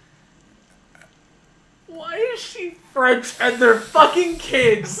 Why is she French and their fucking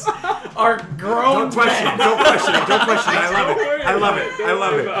kids are grown Don't question men? it. Don't question it. Don't question it. I love it. I love it. I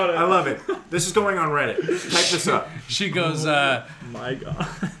love it. I love it. This is going on Reddit. Type this up. She goes, My God.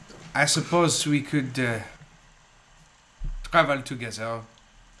 I suppose we could travel together.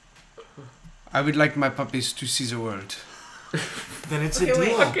 I would like my puppies to see the world. Then it's Okay, a wait.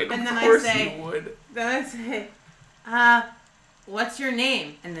 deal. Fucking And then I course say- you would. Then I say, what's your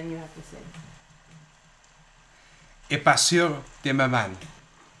name? And then you have to say. Et pas sûr de maman.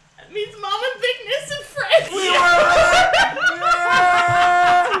 It means Mama Thickness in French.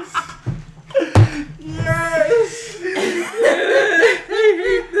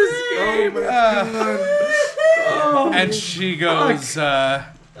 And she goes,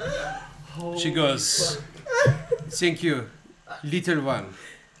 thank you, little one,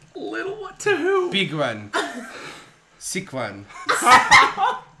 Little what to who? big one, sick one,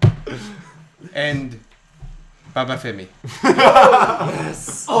 and Baba Femi.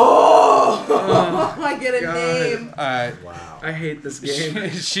 Oh, I get a name. Wow. I hate this game.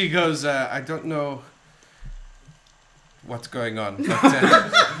 She goes, I don't know what's going on, but,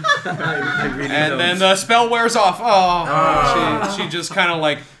 I really and don't. then the spell wears off. Oh, she just kind of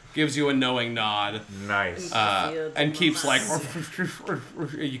like gives you a knowing nod. Nice. And keeps like,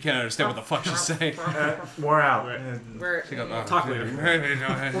 you can't understand what the fuck she's saying. We're out. We're, She goes, Talk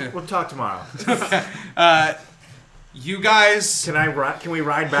later. We'll talk tomorrow. You guys, Can we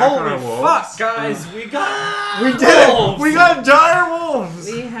ride back on our wolves? guys, we got We did it! We got daughter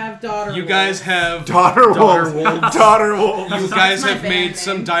wolves! we have daughter. you guys wolves. have, Daughter wolves. Daughter wolves. you guys my have band made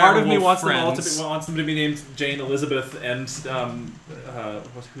some name. dire Part of me wolf wants friends. them to be named Jane Elizabeth and who's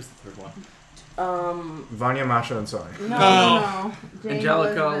the third one? Vanya, Masha, and Sonia. No. Jane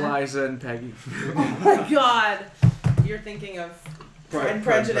Angelica, Elizabeth. Eliza, and Peggy. Oh my God. You're thinking of Pride and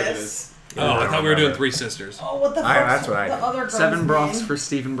Prejudice. Oh, I thought we were doing Three Sisters. Oh, what the fuck? That's what I the did. other girl's Seven broths name? for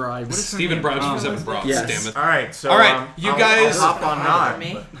Stephen Bribes. Stephen Bribes for Seven Broths, Yes. damn it. Alright, so. All right, you guys- I'll hop on Hide Knot.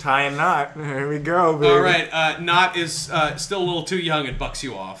 me. Tie a knot. Here we go, baby. All right, Knot is still a little too young and bucks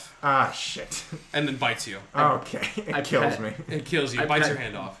you off, Ah, shit. and then bites you. Okay. I It kills pet- me. It kills you, I bites pet- your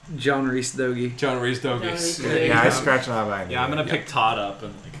hand off. John Reese Dogie. John Reese John Dogies. Reese There you Yeah, I go. scratched an eye. Yeah, I'm gonna pick Todd up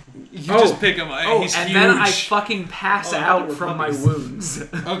and like. You Oh. just pick him. Oh, He's and huge. then I fucking pass Oh, out we're from my puppies. wounds.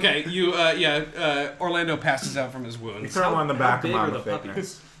 Okay, Orlando passes out from his wounds. Throw him on the back of big my are the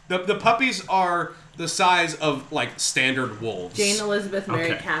thickness. The puppies are the size of like standard wolves. Jane Elizabeth,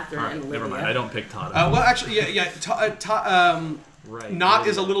 Mary Okay. Catherine, All right, and Lydia. never mind. I don't pick Todd up. Well, actually, Right. Knot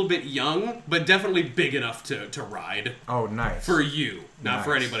is a little bit young, but definitely big enough to ride Oh, nice. for you, not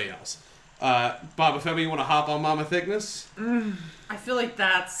for Nice. anybody else. Baba Femi, you want to hop on Mama Thickness? I feel like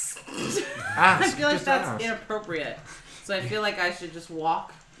that's. Ask, I feel like just that's ask. inappropriate. So I feel like I should just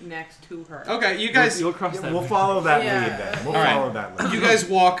walk next to her. Okay, you guys, You'll cross that. We'll follow that Yeah. lead then. We'll All right. follow that lead. you guys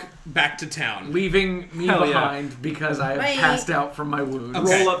walk back to town. Leaving me Hell yeah. behind because I have Bye. passed out from my wounds.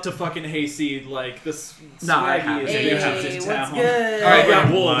 Okay. Roll up to fucking Hayseed like this. Nah, I swaggy haven't. is Hey, in house in what's town. good? All right, Yeah,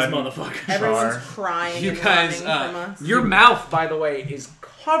 yeah. wolves, Blood. motherfucker. Everyone's Char. crying You and guys, running from us. Your mouth, by the way, is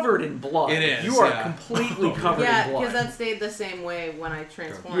covered in blood. It is, You are yeah. completely covered Yeah, in blood. because that stayed the same way when I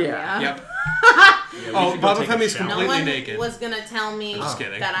transformed. Yeah. Yeah. Yep. Yeah, we Oh, should go Baba take a Femi's shower. No completely one naked. was gonna tell me Just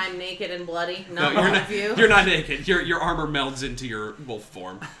kidding. that I'm naked and bloody. No, Not you're one not. of you. You're not naked. Your armor melds into your wolf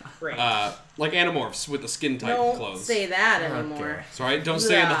form, Great. like Animorphs with the skin type Don't clothes. say that anymore. It's all right. Don't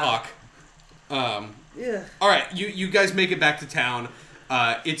stay in the Yeah. hawk. Ugh. All right, you guys make it back to town.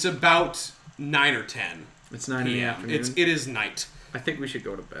 It's about 9 or 10 It's 9 in the p.m. afternoon. It is night. I think we should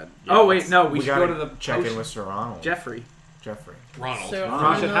go to bed. Yeah, Oh wait, no, we should gotta go to the check in potion- with Sir Ronald. Jeffrey. Jeffrey. Ronald. So,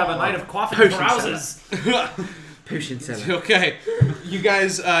 We should have a night of coffee Potion carouses. Potion seller. Okay, you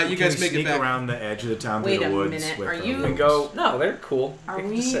guys Can make we it sneak back. around the edge of the town Wait through the a woods minute, with are the you- We wolves? go. No, they're cool. Are They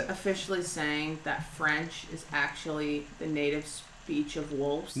can we just sit- officially saying that French is actually the native speech of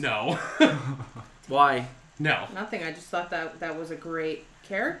wolves? No, Why? no. Nothing. I just thought that was a great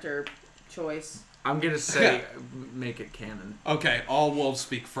character choice. I'm gonna say make it canon. Okay, all wolves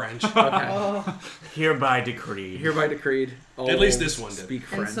speak French. Okay. Oh, Hereby decreed. Hereby decreed. all At least wolves this one did. Speak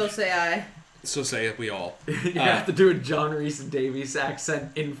and French. so say I. So say it, we all. You have to do a John Reese Davies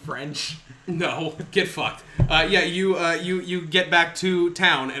accent in French. No, get fucked. Yeah, you get back to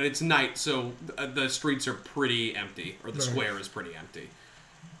town and it's night, so the streets are pretty empty, or the square is pretty empty.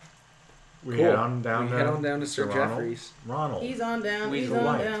 We Cool. head on down. We head on down to Sir Ronald. Jeffries. Ronald. He's on down. Weasel He's on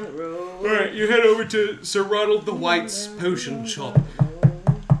White. down the road. All right, you head over to Sir Ronald the White's potion shop.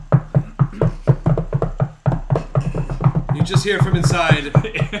 You just hear from inside.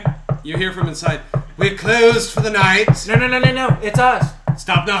 You hear from inside. We're closed for the night. No! It's us.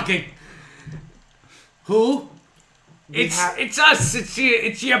 Stop knocking. Who? It's us.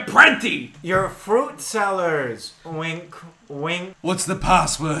 It's your apprentice. You're fruit sellers. Wink, wink. What's the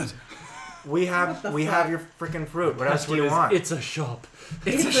password? We have the your freaking fruit. What else do you want? It's a shop.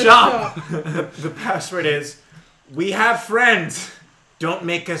 It's a shop. The password is, we have friends. Don't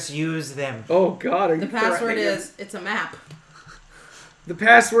make us use them. Oh God! Are you The password threatening him? is, it's a map. The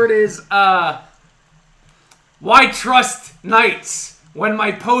password is why trust knights when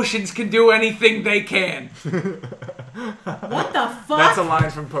my potions can do anything they can? What the fuck? That's a line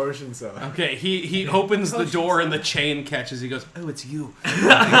from Potion Cell. Okay, he opens the door and the chain catches. He goes, "Oh, it's you."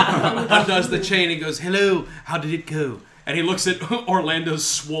 Undoes the chain. He goes, "Hello, how did it go?" And he looks at Orlando's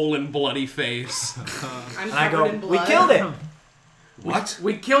swollen, bloody face. I'm And I covered go, in we blood. killed it. What?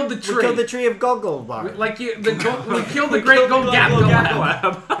 We killed the tree. We killed the tree of Gogolbar. We killed the great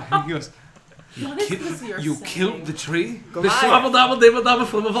Golgappa. He goes, What is this you're "You saying? killed the tree?" The swabble dabble dibble dabble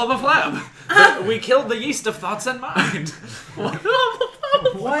flibble flabble flab. We killed the yeast of thoughts and mind.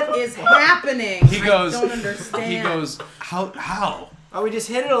 What is happening? He goes. I don't understand. He goes, "How?" Oh, we just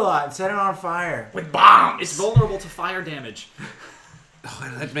hit it a lot and set it on fire. With bombs. It's vulnerable to fire damage. Oh,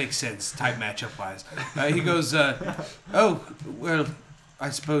 well, that makes sense, type matchup wise. He goes, "Oh, well, I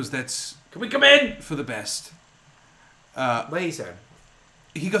suppose that's Can we come in? for the best." What he said.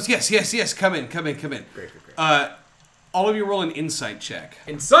 He goes, yes, come in. Great. All of you roll an insight check.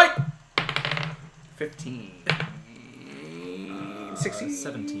 Insight. 15. 16.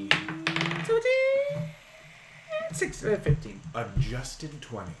 17. 15. Adjusted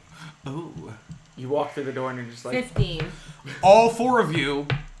 20. Oh. You walk through the door and you're just like, 15. All four of you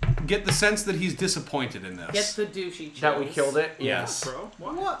get the sense that he's disappointed in Get this. the douchey chills. that we killed it? Yes. Bro,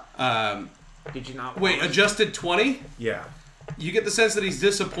 what? What? Did you not? Wait, adjusted 20? Yeah. You get the sense that he's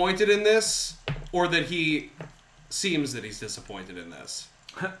disappointed in this, or that he seems that he's disappointed in this.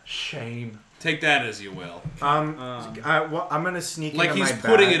 Shame. Take that as you will. I'm gonna sneak Like into he's my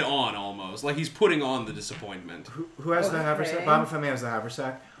putting bag. it on almost. Like he's putting on the disappointment. Who has the haversack? Okay. Baba Femi has the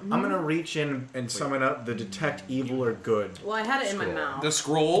haversack. I'm gonna reach in and summon up the detect evil or good. Well, I had it in my Scroll. mouth. The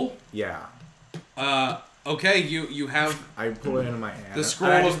scroll. Yeah. Okay, you have. I pull it into my hand. The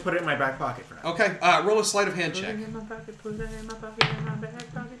scroll And I of- just put it in my back pocket for now. Okay, roll a sleight of hand check.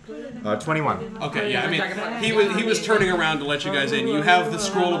 21. Okay, yeah, I mean, he was turning around to let you guys in. You have the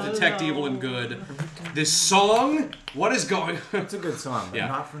scroll of detect evil and good. This song, what is going? It's a good song, but Yeah.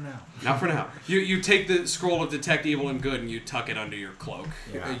 not for now. Not for now. You take the scroll of detect evil and good and you tuck it under your cloak.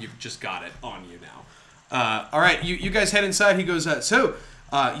 Yeah. You've just got it on you now. All right, you guys head inside. He goes,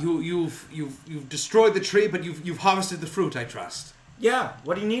 you've destroyed the tree, but you've harvested the fruit, I trust. Yeah.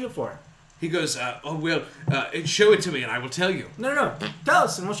 What do you need it for? He goes, show it to me and I will tell you. No. Tell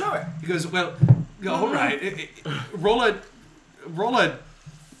us and we'll show it. He goes, well, all right. Roll a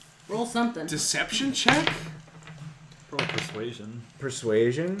Roll something. deception check? Roll persuasion.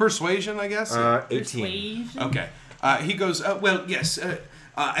 Persuasion. Persuasion, I guess. 18. Okay. He goes, well, yes,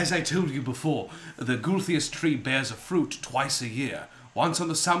 as I told you before, the Gulthias tree bears a fruit twice a year, once on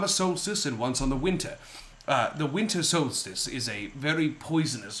the summer solstice and once on the winter. The winter solstice is a very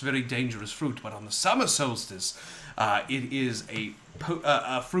poisonous, very dangerous fruit, but on the summer solstice, it is a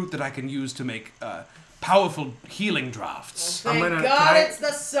fruit that I can use to make powerful healing drafts. Thank I'm gonna- God can I- it's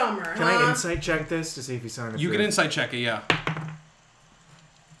the summer, Can I insight check this to see if he's telling the You truth? can insight check it, yeah.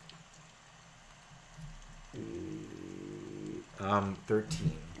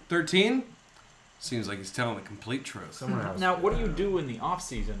 13. 13? Seems like he's telling the complete truth. Someone else. Now, what do you do in the off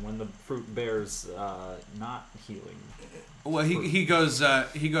season when the fruit bears not healing? Well, he goes.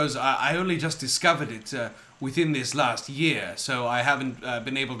 I only just discovered it within this last year, so I haven't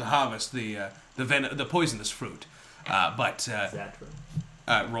been able to harvest the poisonous fruit. But Is that true?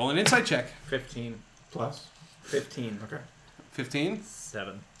 roll an insight check. 15. Plus? 15. Okay. 15,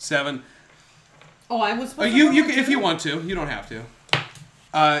 7. 7. Oh, I was supposed to You roll can, it if too? you want to. You don't have to.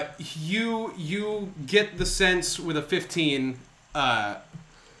 You get the sense with a 15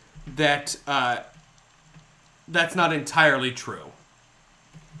 that that's not entirely true.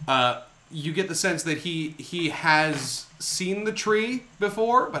 You get the sense that he has seen the tree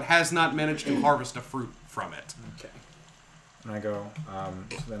before, but has not managed to harvest a fruit from it. Okay. And I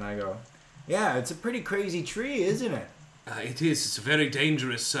go, yeah, it's a pretty crazy tree, isn't it? It is. It's a very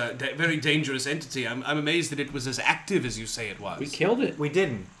dangerous entity. I'm amazed that it was as active as you say it was. We killed it. We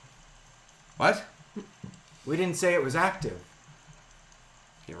didn't. What? We didn't say it was active.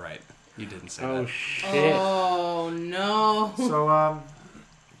 You're right. You didn't say Oh that. shit! Oh no. So,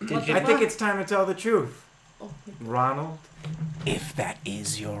 I think it's time to tell the truth. Ronald, if that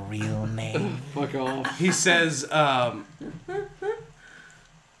is your real name. Fuck off. He says,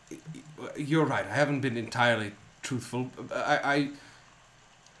 you're right. I haven't been entirely truthful. I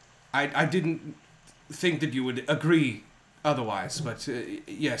didn't think that you would agree otherwise, but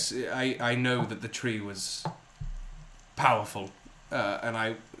yes, I know that the tree was powerful, and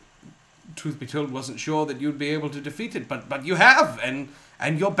I, truth be told, wasn't sure that you'd be able to defeat it, but you have, and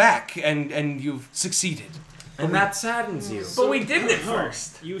you're back, and you've succeeded. And that saddens you. But we did it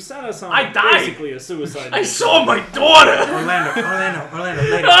first. You sent us on I died. basically a suicide I mission. saw my daughter. Orlando,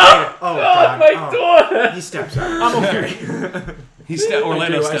 later. Oh, God. My daughter. He steps out. I'm okay.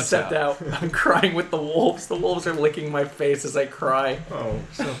 Orlando I steps stepped out. I'm crying with the wolves. The wolves are licking my face as I cry. Oh,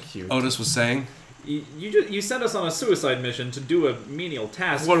 so cute. Otis was saying, You sent us on a suicide mission to do a menial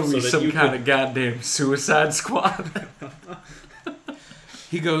task. What are we, so that some you kind could... of goddamn suicide squad?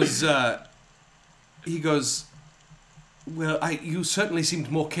 he goes, well, you certainly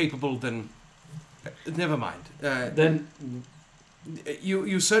seemed more capable than... never mind. Then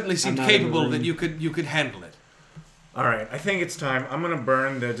You certainly seemed not in the capable room. that you could handle it. All right, I think it's time. I'm gonna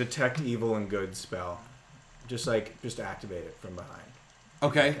burn the detect evil and good spell. Just activate it from behind.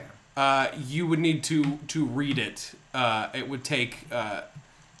 Okay. You would need to read it. It would take an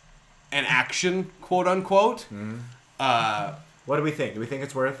action, quote unquote. What do we think? Do we think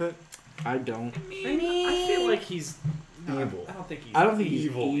it's worth it? I don't. I feel like he's Evil. I don't think he's I don't think he's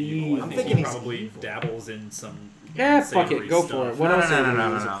evil. evil. I I'm think thinking he he's probably evil. dabbles in some. Yeah, fuck savory it. Go stuff. for it. What else? are we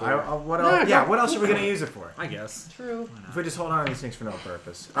gonna use it for? What No, else? go- What else are we gonna use it for? I guess. True. If we just hold on to these things for no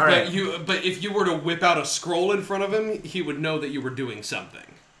purpose. All right. But if you were to whip out a scroll in front of him, he would know that you were doing something.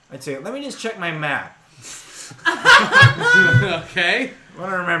 I'd say, let me just check my map. Okay. I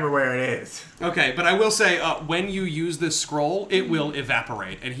want to remember where it is. Okay, but I will say, when you use this scroll, it will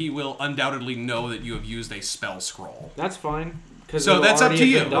evaporate, and he will undoubtedly know that you have used a spell scroll. That's fine. 'Cause So it'll that's up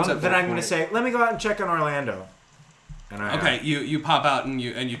already to have been you. done at Then that I'm gonna point. say, let me go out and check on Orlando. And I Okay, you pop out and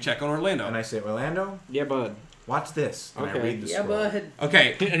you check on Orlando. And I say, Orlando, Yeah, bud. watch this. And I Okay. read the Yeah, scroll. bud.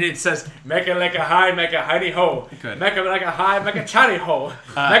 Okay, And it says, make it like a high, make a hidey ho. Good. Make it like a high, make a chatty ho.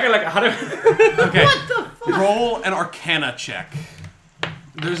 Make it like a hidey. okay. Roll an Arcana check.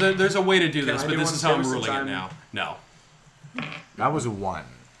 There's a way to do this, I but do this one is how I'm too, ruling since it I'm- now. No. That was a 1.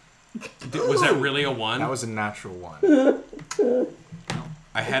 Was that really a 1? That was a natural 1.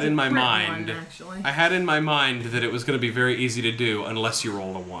 I had in my Crit mind. one, actually. I had in my mind that it was going to be very easy to do unless you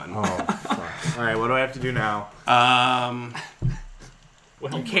rolled a 1. Oh, fuck. All right, what do I have to do now?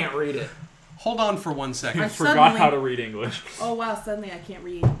 You can't read it. Hold on for 1 second. I Forgot suddenly- how to read English. Oh wow! Suddenly I can't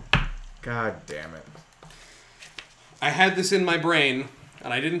read. God damn it. I had this in my brain,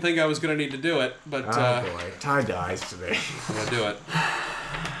 and I didn't think I was going to need to do it, but Oh, boy. Ty dies today. I'm going to do it.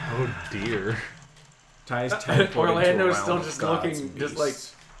 Oh dear. Ty's teleported Orlando's to a still realm of just gods looking, and just like-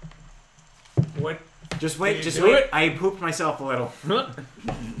 beasts. What? Just wait, you just do wait. it? I pooped myself a little. Okay.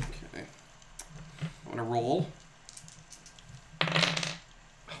 I'm going to roll. Oh my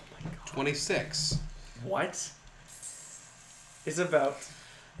god. 26. What? Is about.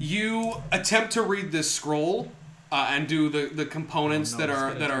 You attempt to read this scroll and do the components that are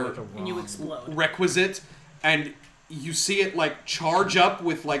And you explode. requisite, and you see it like charge up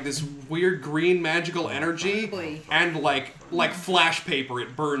with like this weird green magical energy, boy. and like flash paper,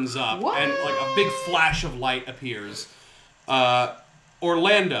 it burns up, What? and like a big flash of light appears.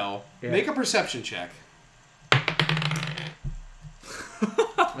 Orlando, make a perception check.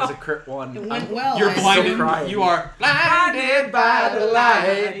 That's a crit one. It went well. You're I blinded. assume. crying. You are blinded by the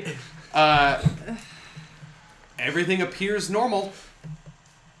light. Everything appears normal.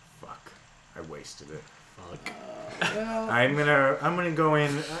 Fuck. I wasted it. Well, I'm gonna go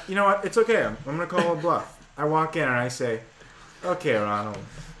in. You know what? It's okay. I'm gonna call a bluff. I walk in and I say, "Okay, Ronald.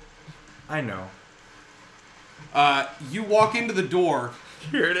 I know." You walk into the door,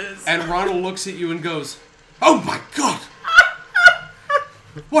 Here it is. and Ronald looks at you and goes, "Oh my god!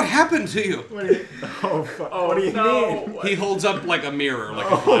 What happened to you?" Oh fuck. What do you mean? He holds up like a mirror, like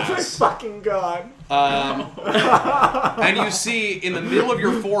a Oh my glass. fucking god. And you see in the middle of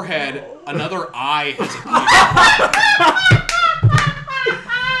your forehead, another eye has appeared.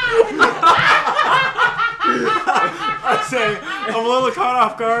 I say, I'm a little caught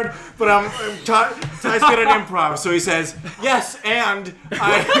off guard, but Ty's good at improv, so he says, yes, and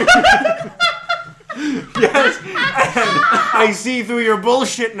I... yes, and I see through your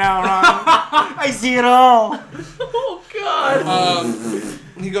bullshit now, Ron. I see it all. Oh god.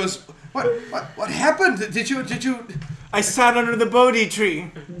 He goes, What happened? Did you? I sat under the Bodhi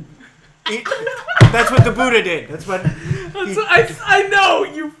tree. That's what the Buddha did. That's what. I know,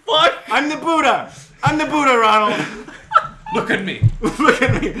 you fuck! I'm the Buddha. I'm the Buddha, Ronald. Look at me. Look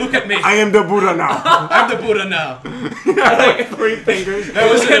at me. Look at me. I am the Buddha now. I'm the Buddha now. Like 3 fingers. That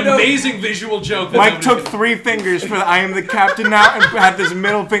was an amazing visual joke. that Mike nobody took did. 3 fingers for the I am the captain now and had this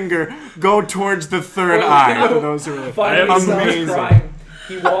middle finger go towards the third eye. For those who are Finally stops amazing. crying.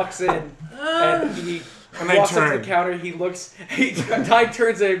 He walks in and he And I walks up to turn. the counter. He looks. Ty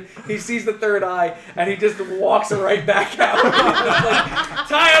turns in. He sees the third eye and he just walks right back out. Like,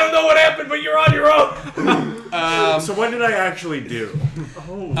 Ty, I don't know what happened, but you're on your own. So what did I actually do?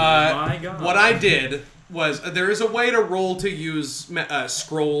 My God. What I did was there is a way to roll to use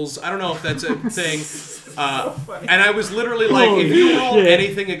scrolls. I don't know if that's a thing. And I was literally like, if you roll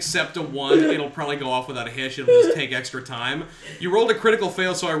anything except a 1, it'll probably go off without a hitch. It'll just take extra time. You rolled a critical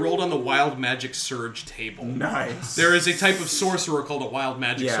fail, so I rolled on the Wild Magic Surge table. Nice. There is a type of sorcerer called a Wild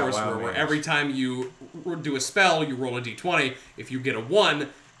Magic Yeah, Sorcerer, Wild where Mage. every time you do a spell, you roll a d20. If you get a 1,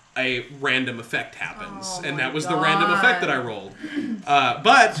 a random effect happens. Oh and my that was the random effect that I rolled.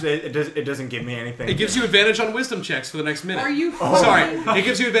 But It doesn't give me anything. it gives you advantage on wisdom checks for the next minute. Are you? Sorry, it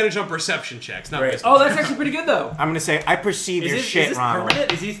gives you advantage on perception checks, not Great. wisdom. Oh, that's actually pretty good though. I'm gonna say I perceive your Is shit, this Ronald.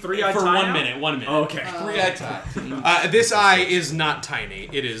 permanent? Is he 3-eyed For tie 1 now? minute, 1 minute. Okay. 3-eye tie. This eye is not tiny.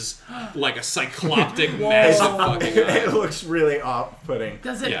 It is like a cycloptic, massive fucking eye. It looks really off-putting.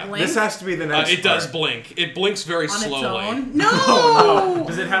 Does it Yeah. blink This has to be the next. It does part. blink. It blinks very on its slowly. own? No!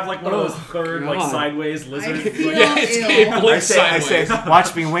 Does it have like one of those third, like God. sideways lizard? I feel Yeah, it ill. I blinks say, sideways.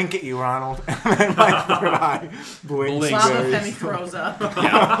 watch me wink at you, Ronald. And then my third eye blinks. Blinks. Lava very Femi throws up.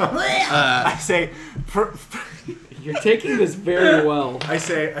 I say, You're taking this very well. I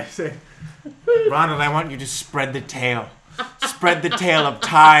say, Ronald, I want you to spread the tale. Spread the tale of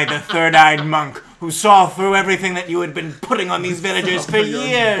Ty, the third-eyed monk, who saw through everything that you had been putting on these villagers for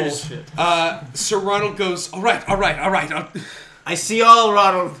years. Bullshit. Sir Ronald goes, all right. I see all,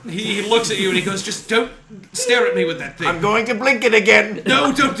 Ronald. He looks at you and he goes, just don't stare at me with that thing. I'm going to blink it again.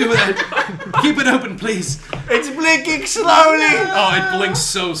 No, don't do that. Keep it open, please. It's blinking slowly. Oh, it blinks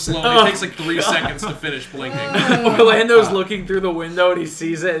so slowly. It takes like 3 seconds to finish blinking. Orlando's looking through the window and he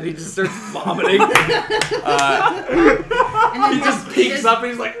sees it and he just starts vomiting. And then He just peeks up and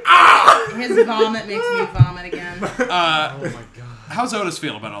he's like, his vomit makes me vomit again. How's Otis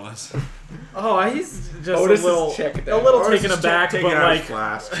feel about all this? Oh, he's just Otis a little, is checked a out. little Otis taken is aback, taking but out his like,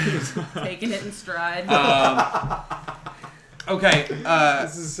 flask. Taking it in stride. Okay,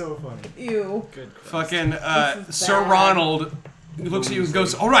 This is so funny. Ew. fucking is Sir bad. Ronald looks at you and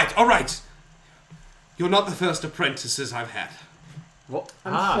goes, all right. You're not the first apprentices I've had. I'm is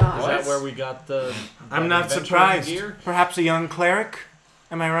shocked. that where we got the? I'm not adventuring surprised. gear? Perhaps a young cleric?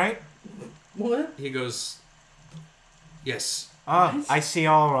 Am I right? What? He goes, yes. Ah, I see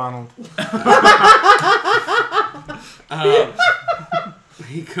all, Ronald.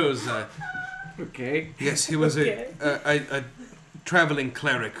 He goes, Okay. yes, he was a traveling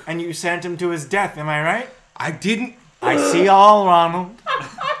cleric. And you sent him to his death, am I right? I didn't. I see all, Ronald.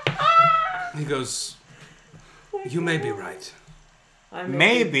 He goes, you may be right.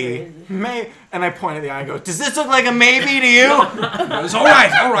 Maybe. And I point at the eye and go, does this look like a maybe to you? He goes, all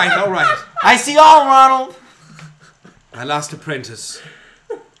right. I see all, Ronald. My last apprentice,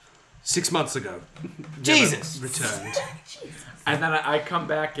 6 months ago. Jesus. Never returned. And then I come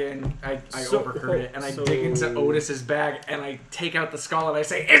back in, I overheard it, and I dig into Otis's bag, and I take out the skull, and I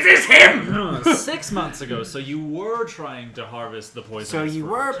say, is this him? 6 months ago, so you were trying to harvest the poison. So you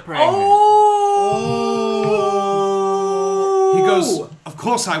were pregnant. Oh! He goes, of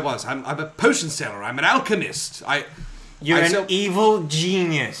course I was. I'm a potion seller. I'm an alchemist. You're I an sell- evil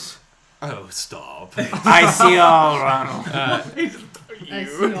genius. Oh, stop. I see all, Ronald. I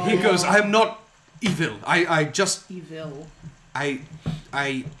see all. He goes, I am not evil. I just, Evil. I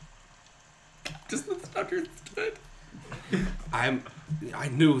Just understood. I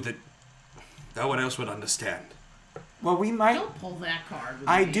knew that no one else would understand. Well, we might. Don't pull that card. With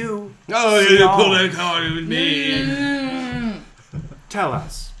I me. do. Oh, you See didn't all. pull that card with me. Tell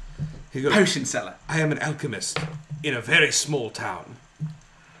us. He goes, Potion seller. I am an alchemist in a very small town.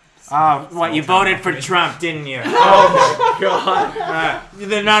 What, you voted for Trump, didn't you? God.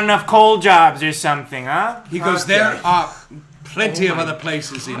 There's not enough coal jobs or something, huh? He goes, there are plenty of other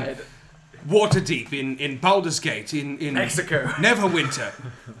places in God. Waterdeep, in Baldur's Gate, in Mexico. Neverwinter.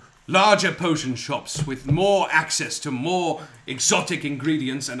 Larger potion shops with more access to more exotic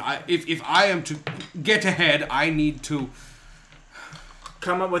ingredients, and if I am to get ahead, I need to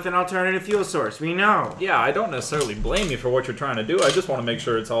come up with an alternative fuel source. We know. Yeah, I don't necessarily blame you for what you're trying to do. I just want to make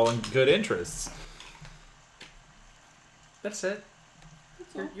sure it's all in good interests. That's it.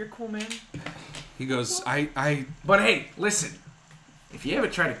 You're cool, man. He goes, I But hey, listen. If you ever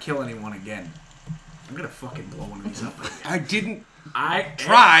try to kill anyone again, I'm gonna fucking blow one of these up. didn't I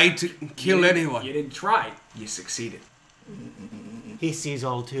try to kill you didn't- anyone. You didn't try. You succeeded. He sees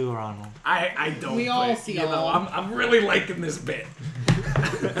all too, Ronald. I don't. We all but, see you know, all. I'm really liking this bit.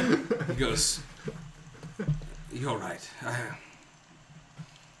 He goes, you're right.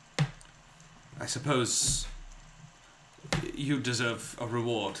 I suppose you deserve a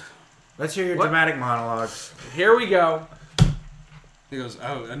reward. Let's hear your What? dramatic monologues. Here we go. He goes,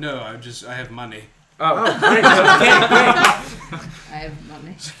 oh, no, I have money. Oh, Great. Okay, great. I have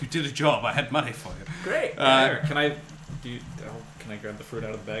money. You did a job. I had money for you. great. Here, can I grab the fruit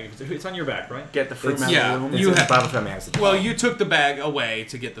out of the bag? It's on your back, right? Get the fruit It's- out yeah. of the room. It's You in have- Bottle Femme has it. Well, you took the bag away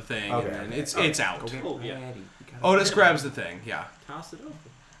to get the thing, Okay, and then okay, it's out. Oh, yeah. Otis grabs the thing. Yeah. Toss it over.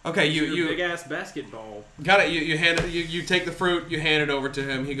 Okay, Your you big ass basketball. got it. You hand it. You take the fruit. You hand it over to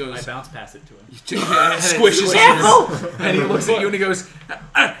him. He I goes. bounce past it to him. Squishes it. And he looks at you and he goes,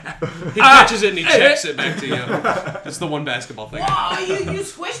 He catches it and he checks it back to you. It's the one basketball thing. Oh, you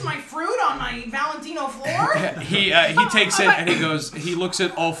squished my fruit on my Valentino floor? He takes it and he goes. He looks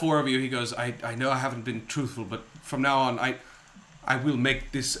at all four of you. He goes. I know I haven't been truthful, but from now on, I will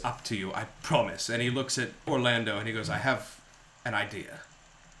make this up to you. I promise. And he looks at Orlando and he goes. I have an idea.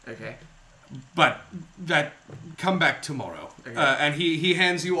 okay. But that come back tomorrow. Okay. And he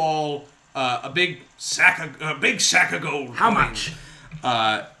hands you all a big sack of gold. How much?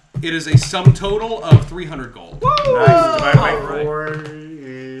 It is a sum total of 300 gold. Nice. Divided by Alright. 4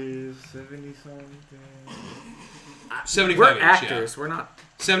 is 70 something. 75 We're each. actors. We're not. Yeah.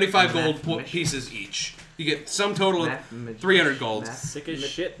 75 gold Mathematician. pieces each. You get sum total of 300 gold. Sick as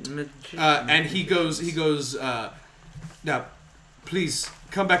shit. And he goes. Now, please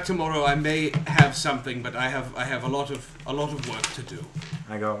come back tomorrow. I may have something, but I have a lot of work to do.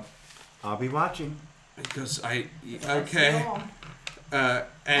 I go, I'll be watching. Because okay. And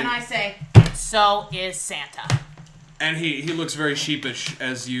And I say, so is Santa. and he looks very sheepish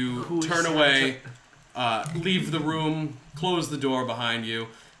as you turn away, leave the room, close the door behind you.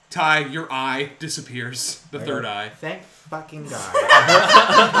 Ty, your eye disappears. The third eye. Thank fucking God.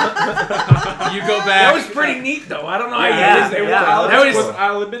 You go back. That was pretty neat, though. I don't know Yeah, how they yeah, were. that That was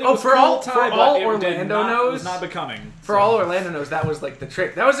I'll admit it Oh, was for cool, all- Ty, for but all it did Orlando not, knows- was not becoming. For all Orlando knows, that was like the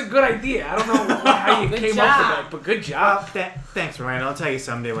trick. That was a good idea. I don't know how you Good came up job. with that, but good job. Thanks, Ryan. I'll tell you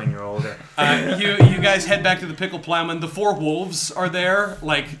someday when you're older. You guys head back to the Pickle Plowman. The four wolves are there.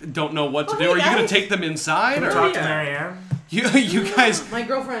 Like, don't know what to do. hey, Are you gonna guys. take them inside? Can we Or talk to Marianne? you guys My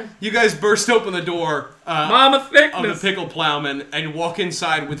girlfriend. burst open the door. Mama Of the thickness. Pickle Plowman and walk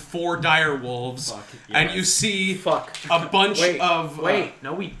inside with 4 dire wolves, Fuck, and yes. you see Fuck. a bunch Wait. of Wait.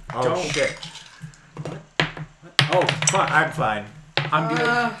 No, we Oh, don't. shit. Oh, fuck. I'm fine. I'm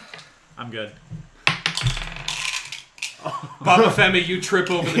good. I'm good. Baba Femi. You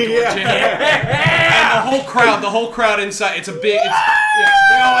trip over the door jam, and the whole crowd inside. It's a big.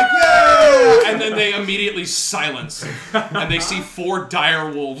 They're all like yeah, and then they immediately silence, and they see 4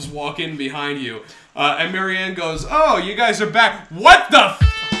 dire wolves walk in behind you, and Marianne goes, "Oh, you guys are back! What the?"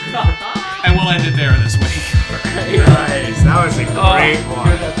 And we'll end it there this week. Nice. That was a great one.